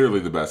 It's clearly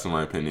the best in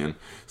my opinion.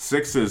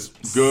 6 is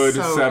good.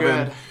 So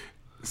 7 good.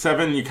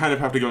 7 you kind of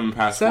have to give them a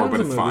pass for, 7's but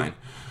a it's movie.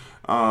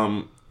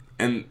 fine.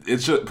 And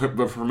it's just,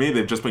 but for me,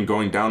 they've just been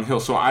going downhill.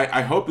 So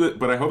I hope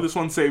this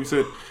one saves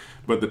it.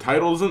 But the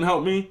title doesn't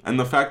help me, and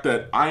the fact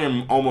that I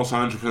am almost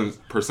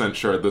 100%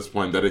 sure at this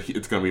point that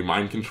it's going to be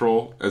mind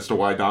control as to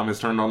why Dom has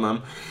turned on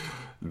them,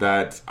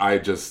 that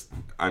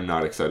I'm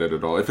not excited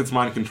at all. If it's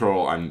mind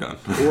control, I'm done.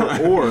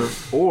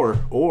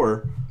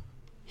 Or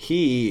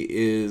he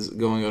is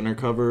going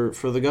undercover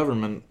for the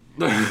government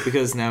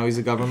because now he's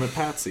a government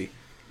patsy.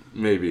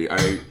 Maybe.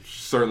 I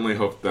certainly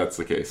hope that's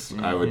the case.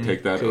 I would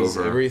take that Because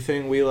over.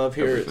 everything we love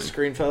here everything.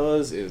 at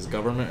Screenfellas is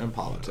government and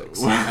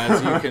politics,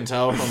 as you can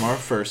tell from our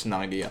first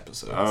 90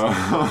 episodes.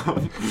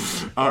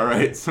 All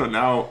right, so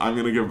now I'm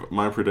going to give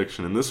my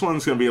prediction. And this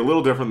one's going to be a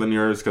little different than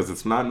yours because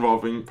it's not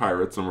involving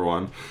pirates, number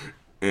one.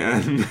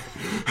 And...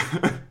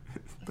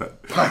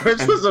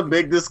 Pirates was a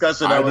big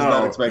discussion I was know.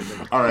 not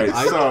expecting. All right,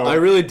 so... I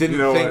really didn't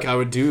you know think what? I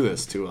would do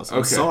this to us. I'm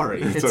Okay.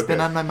 sorry. It's It's been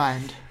okay. on my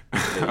mind.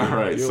 All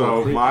right, You'll so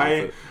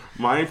appreciate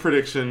my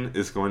prediction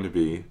is going to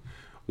be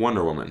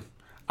Wonder Woman.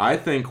 I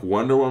think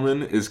Wonder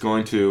Woman is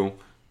going to,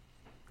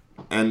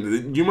 and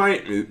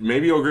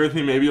maybe you'll agree with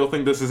me, maybe you'll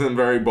think this isn't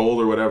very bold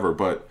or whatever,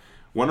 but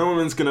Wonder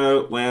Woman's going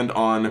to land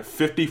on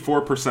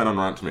 54% on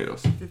Rotten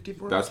Tomatoes.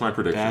 54? That's my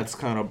prediction. That's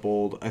kind of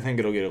bold. I think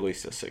it'll get at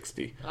least a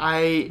 60.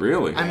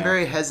 Really? I'm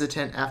very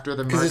hesitant after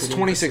the Because it's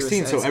marketing for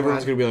 2016, so Suicide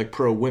everyone's Squad. going to be like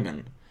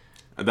pro-women.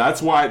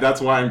 That's why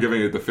I'm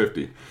giving it the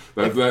 50.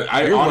 I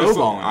You're honestly,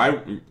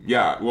 lowballing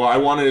I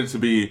wanted it to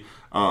be.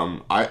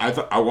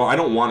 I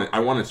don't want it. I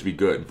want it to be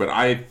good, but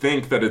I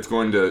think that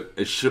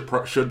it should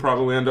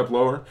probably end up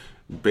lower,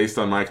 based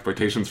on my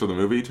expectations for the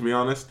movie. To be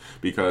honest,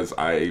 because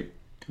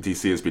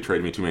DC has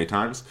betrayed me too many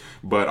times.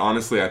 But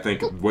honestly, I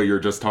think what you're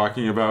just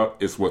talking about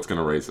is what's going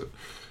to raise it.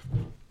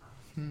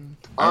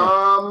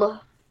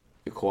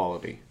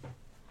 Equality.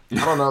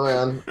 I don't know,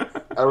 man.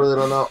 I really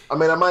don't know. I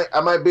mean,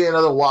 I might be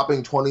another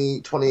whopping 20,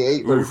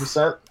 28,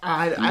 30%.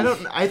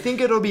 I think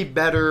it'll be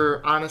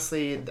better,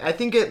 honestly. I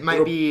think it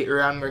might be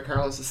around where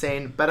Carlos is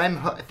saying, but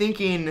I'm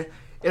thinking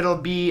it'll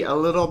be a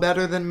little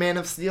better than Man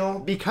of Steel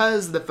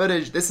because the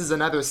footage, this is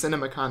another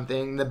CinemaCon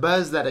thing, the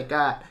buzz that it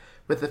got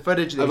with the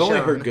footage they I've showed. only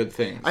heard good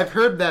things. I've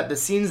heard that the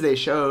scenes they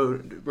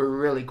showed were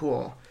really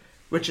cool,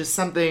 which is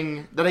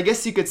something that I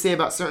guess you could say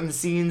about certain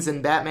scenes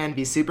in Batman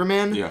v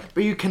Superman, Yeah.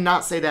 but you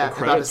cannot say that The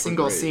about a credits were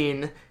single great.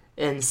 scene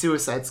in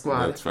Suicide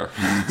Squad. That's fair.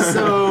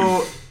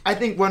 So I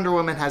think Wonder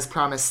Woman has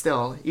promise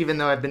still, even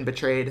though I've been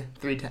betrayed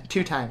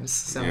two times.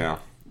 So Yeah.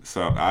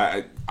 So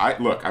I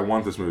look. I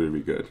want this movie to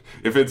be good.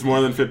 If it's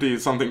more than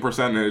 50-something%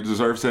 and it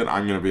deserves it,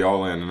 I'm gonna be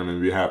all in and I'm gonna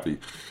be happy.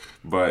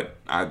 But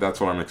that's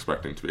what I'm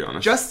expecting, to be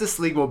honest. Justice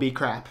League will be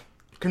crap.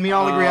 Can we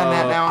all agree on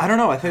that now? I don't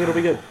know. I think it'll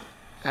be good.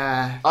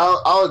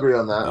 I'll agree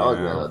on that. I'll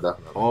agree yeah. on that,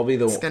 definitely.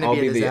 gonna I'll be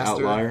a be the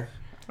disaster. outlier.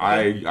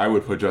 I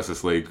would put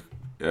Justice League.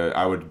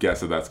 I would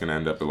guess that that's gonna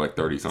end up at like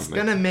 30-something.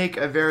 It's gonna make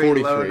a very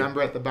 43. low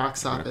number at the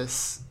box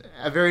office.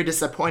 A very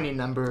disappointing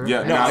number.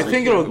 Yeah, No, I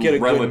think it'll get a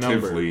good number.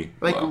 relatively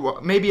Like low.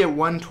 maybe a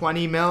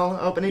 120 mil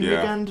opening Yeah.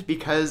 weekend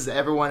because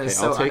everyone is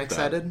Hey, I'll so take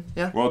that. unexcited.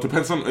 Yeah. Well,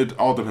 it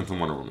all depends on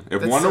Wonder Woman. If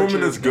That's Wonder so Woman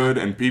true, is good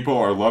and people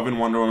are loving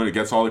Wonder Woman, it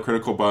gets all the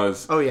critical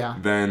buzz. Oh, yeah.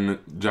 Then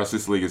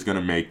Justice League is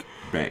gonna make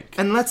bank.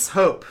 And let's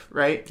hope,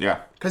 right? Yeah.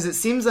 Because it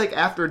seems like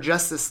after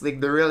Justice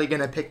League, they're really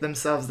gonna pick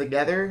themselves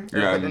together. Or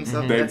Yeah, pick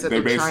themselves, that's what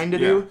they're trying to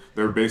do.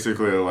 They're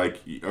basically like,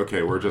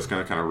 okay, we're just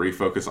gonna kind of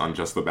refocus on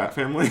just the Bat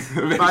family.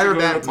 Fire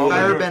Ben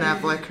Fire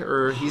Affleck,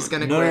 or he's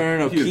gonna No, quit.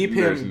 no. He's- Keep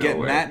there's him. no Get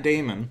way. Matt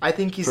Damon. I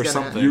think he's For gonna.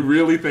 something. You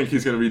really think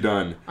he's gonna be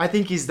done? I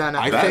think he's done.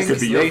 I That think could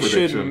be your they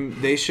prediction.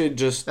 should. They should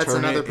just. That's turn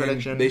another it in-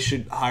 prediction. They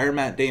should hire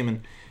Matt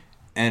Damon,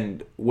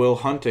 and Will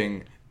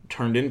Hunting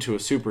turned into a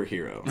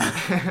superhero.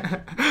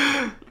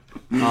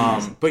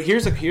 But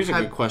here's a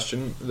good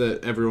question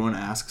that everyone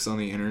asks on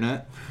the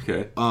internet.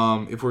 Okay.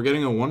 If we're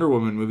getting a Wonder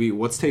Woman movie,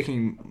 what's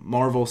taking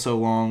Marvel so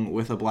long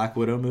with a Black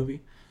Widow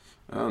movie?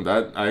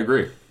 That I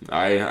agree.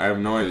 I have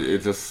no idea. It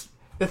just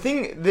The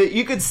thing that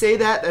you could say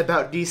that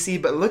about DC,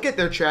 but look at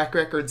their track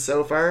record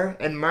so far,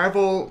 and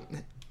Marvel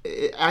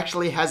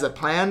actually has a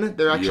plan.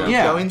 They're actually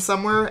Yeah. going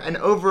somewhere, and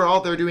overall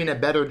they're doing a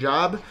better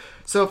job.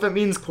 So if it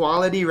means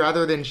quality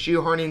rather than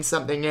shoehorning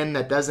something in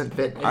that doesn't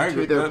fit I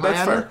into agree. their plan,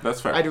 That's fair.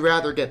 That's fair. I'd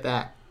rather get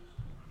that.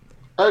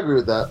 I agree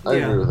with that. I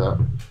Yeah. agree with that.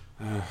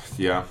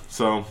 yeah.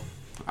 So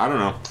I don't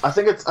know. I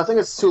think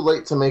it's too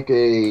late to make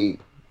a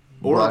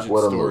Black Origin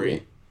Widow story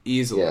movie.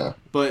 easily. Yeah.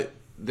 But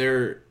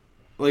they're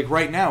like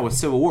right now with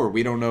Civil War,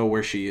 we don't know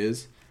where she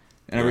is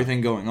and everything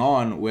going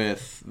on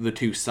with the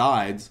two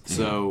sides.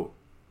 So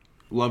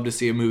love to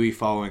see a movie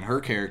following her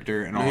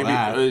character and all Maybe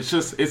that.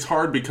 it's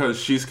hard because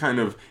she's kind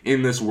of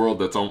in this world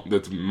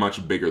that's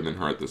much bigger than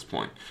her at this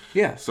point.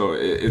 Yeah. So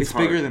it's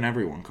hard. bigger than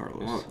everyone,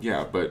 Carlos. Well,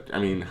 yeah, but I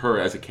mean her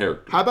as a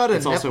character. How about a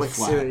It's also Netflix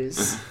flat.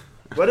 series?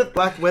 What if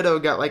Black Widow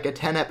got like a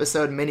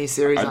 10-episode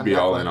miniseries on I'd be Netflix?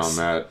 all in on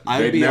that.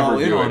 I'd They'd be never all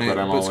in do on it, it, but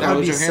I'm but all in. That Scarlett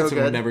would be so Johansson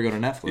good. would never go to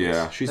Netflix.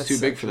 Yeah. She's That's too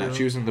so big for that. true.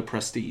 She was in The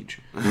Prestige.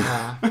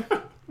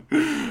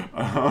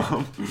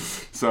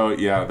 So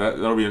yeah,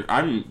 that'll be.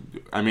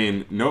 I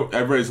mean, no.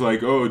 Everybody's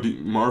like, oh,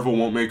 Marvel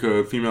won't make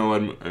a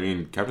female-led. I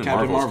mean, Captain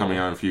Marvel's Marvel. coming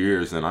out in a few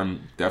years, and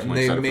I'm definitely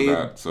They excited made for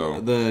that.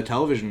 So the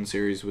television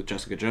series with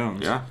Jessica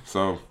Jones. yeah,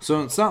 so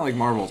So it's not like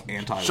Marvel's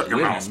anti-women. shut your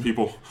mouths,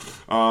 people.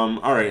 All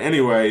right.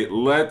 Anyway,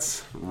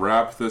 let's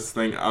wrap this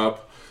thing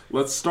up.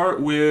 Let's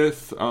start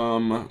with.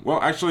 Well,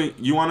 actually,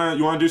 you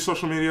wanna do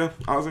social media,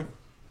 Ozzy?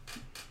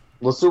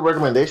 Let's do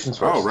recommendations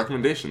first. Oh,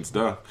 recommendations.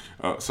 Duh.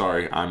 Oh,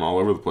 sorry, I'm all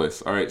over the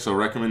place. All right, so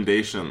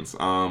recommendations.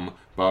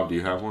 Bob, do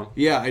you have one?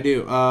 Yeah, I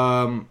do.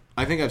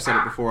 I think I've said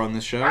it before on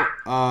this show.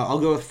 I'll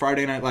go with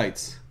Friday Night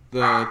Lights.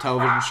 the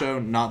television show,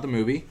 not the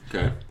movie.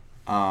 Okay.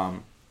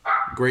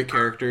 Great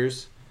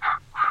characters.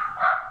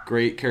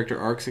 Great character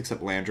arcs,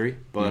 except Landry.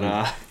 But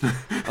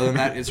other than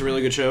that, it's a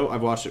really good show.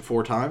 I've watched it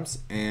 4 times,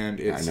 and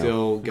it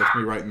still gets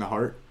me right in the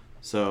heart.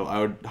 So I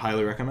would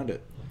highly recommend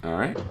it. All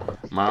right.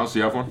 Miles, do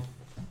you have one?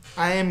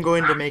 I am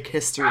going to make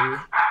history.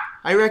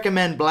 I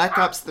recommend Black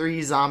Ops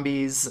 3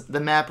 Zombies, the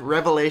map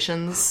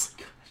Revelations.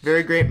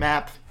 Very great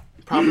map.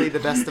 Probably the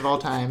best of all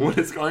time. What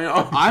is going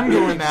on? I'm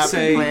going to map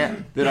say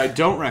plan. that I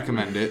don't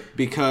recommend it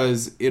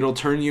because it'll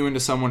turn you into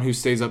someone who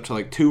stays up till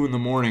like 2 in the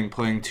morning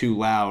playing too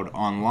loud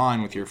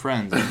online with your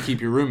friends and keep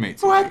your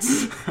roommates away.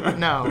 What?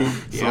 No.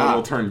 So Yeah.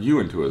 it'll turn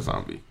you into a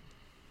zombie.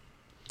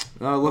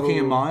 Looking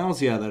at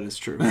Miles, yeah, that is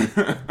true.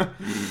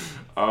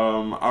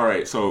 All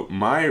right, so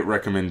my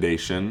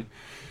recommendation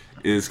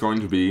is going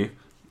to be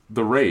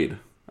The Raid.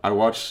 I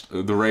watched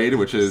The Raid,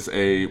 which is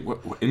a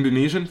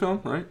Indonesian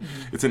film, right?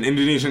 It's an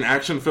Indonesian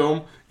action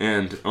film,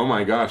 and oh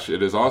my gosh,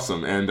 it is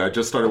awesome. And I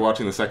just started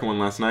watching the second one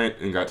last night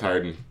and got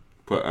tired and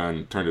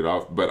turned it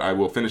off. But I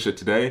will finish it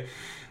today,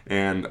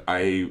 and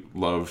I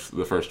loved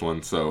the first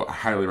one, so I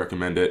highly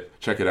recommend it.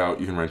 Check it out.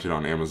 You can rent it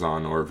on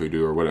Amazon or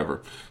Vudu or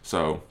whatever.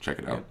 So check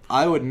it out.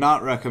 I would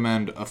not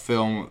recommend a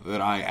film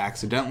that I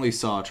accidentally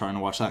saw trying to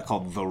watch that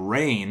called The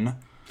Rain.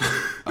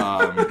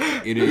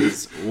 It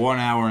is 1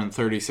 hour and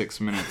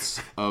 36 minutes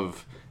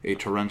of a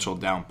torrential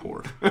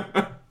downpour.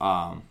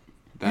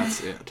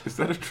 That's it. Is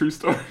that a true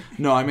story?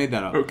 No, I made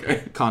that up.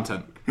 Okay.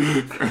 Content.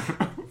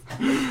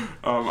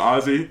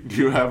 Ozzy, do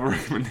you have a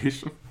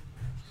recommendation?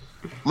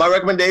 My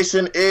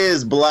recommendation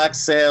is Black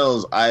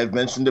Sails. I've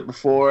mentioned it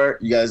before.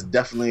 You guys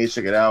definitely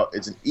check it out.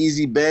 It's an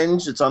easy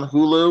binge. It's on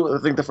Hulu.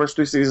 I think the first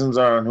 3 seasons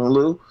are on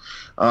Hulu.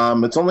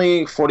 It's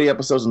only 40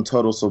 episodes in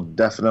total, so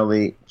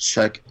definitely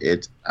check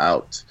it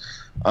out.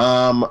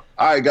 All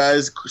right,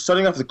 guys.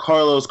 Starting off with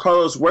Carlos.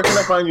 Carlos, where can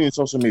I find you on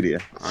social media?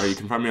 You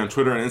can find me on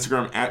Twitter and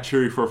Instagram at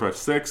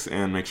Cheery456,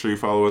 and make sure you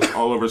follow us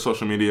all over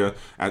social media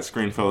at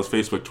Screenfellas,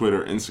 Facebook,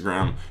 Twitter,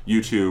 Instagram,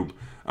 YouTube.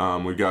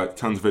 We've got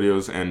tons of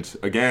videos, and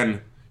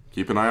again,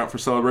 keep an eye out for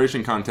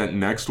celebration content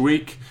next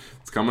week.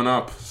 It's coming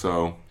up,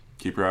 so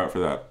keep your eye out for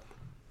that.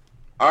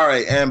 All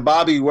right, and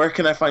Bobby, where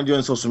can I find you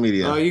on social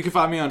media? You can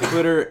find me on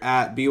Twitter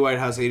at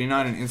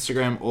BWhitehouse89 and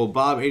Instagram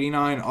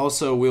OldBob89.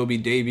 Also, we'll be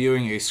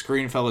debuting a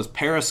Screenfellas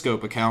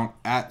Periscope account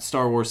at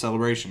Star Wars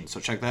Celebration, so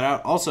check that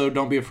out. Also,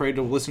 don't be afraid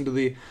to listen to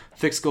the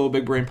Thick Skull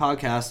Big Brain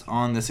podcast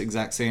on this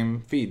exact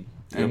same feed,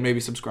 and maybe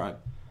subscribe.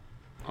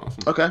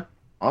 Awesome. Okay,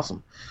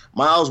 awesome.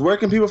 Miles, where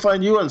can people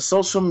find you on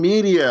social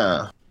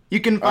media? You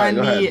can find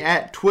All right, go me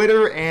ahead. at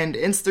Twitter and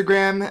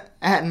Instagram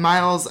at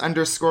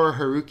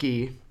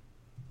Miles_Haruki.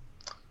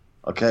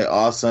 Okay,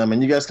 awesome.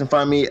 And you guys can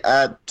find me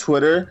at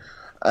Twitter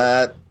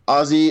at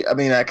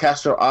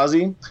Castro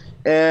Ozzy.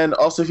 And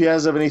also, if you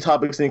guys have any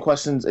topics, any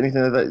questions,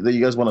 anything that you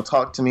guys want to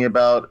talk to me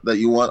about that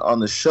you want on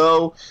the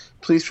show,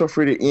 please feel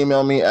free to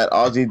email me at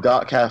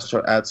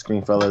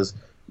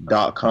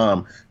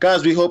ozzy.castro@screenfellas.com.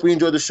 Guys, we hope you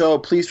enjoyed the show.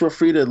 Please feel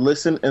free to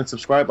listen and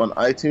subscribe on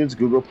iTunes,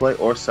 Google Play,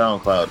 or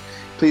SoundCloud.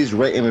 Please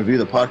rate and review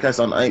the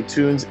podcast on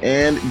iTunes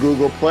and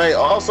Google Play.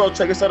 Also,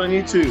 check us out on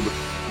YouTube.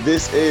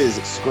 This is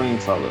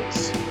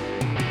Screenfellas.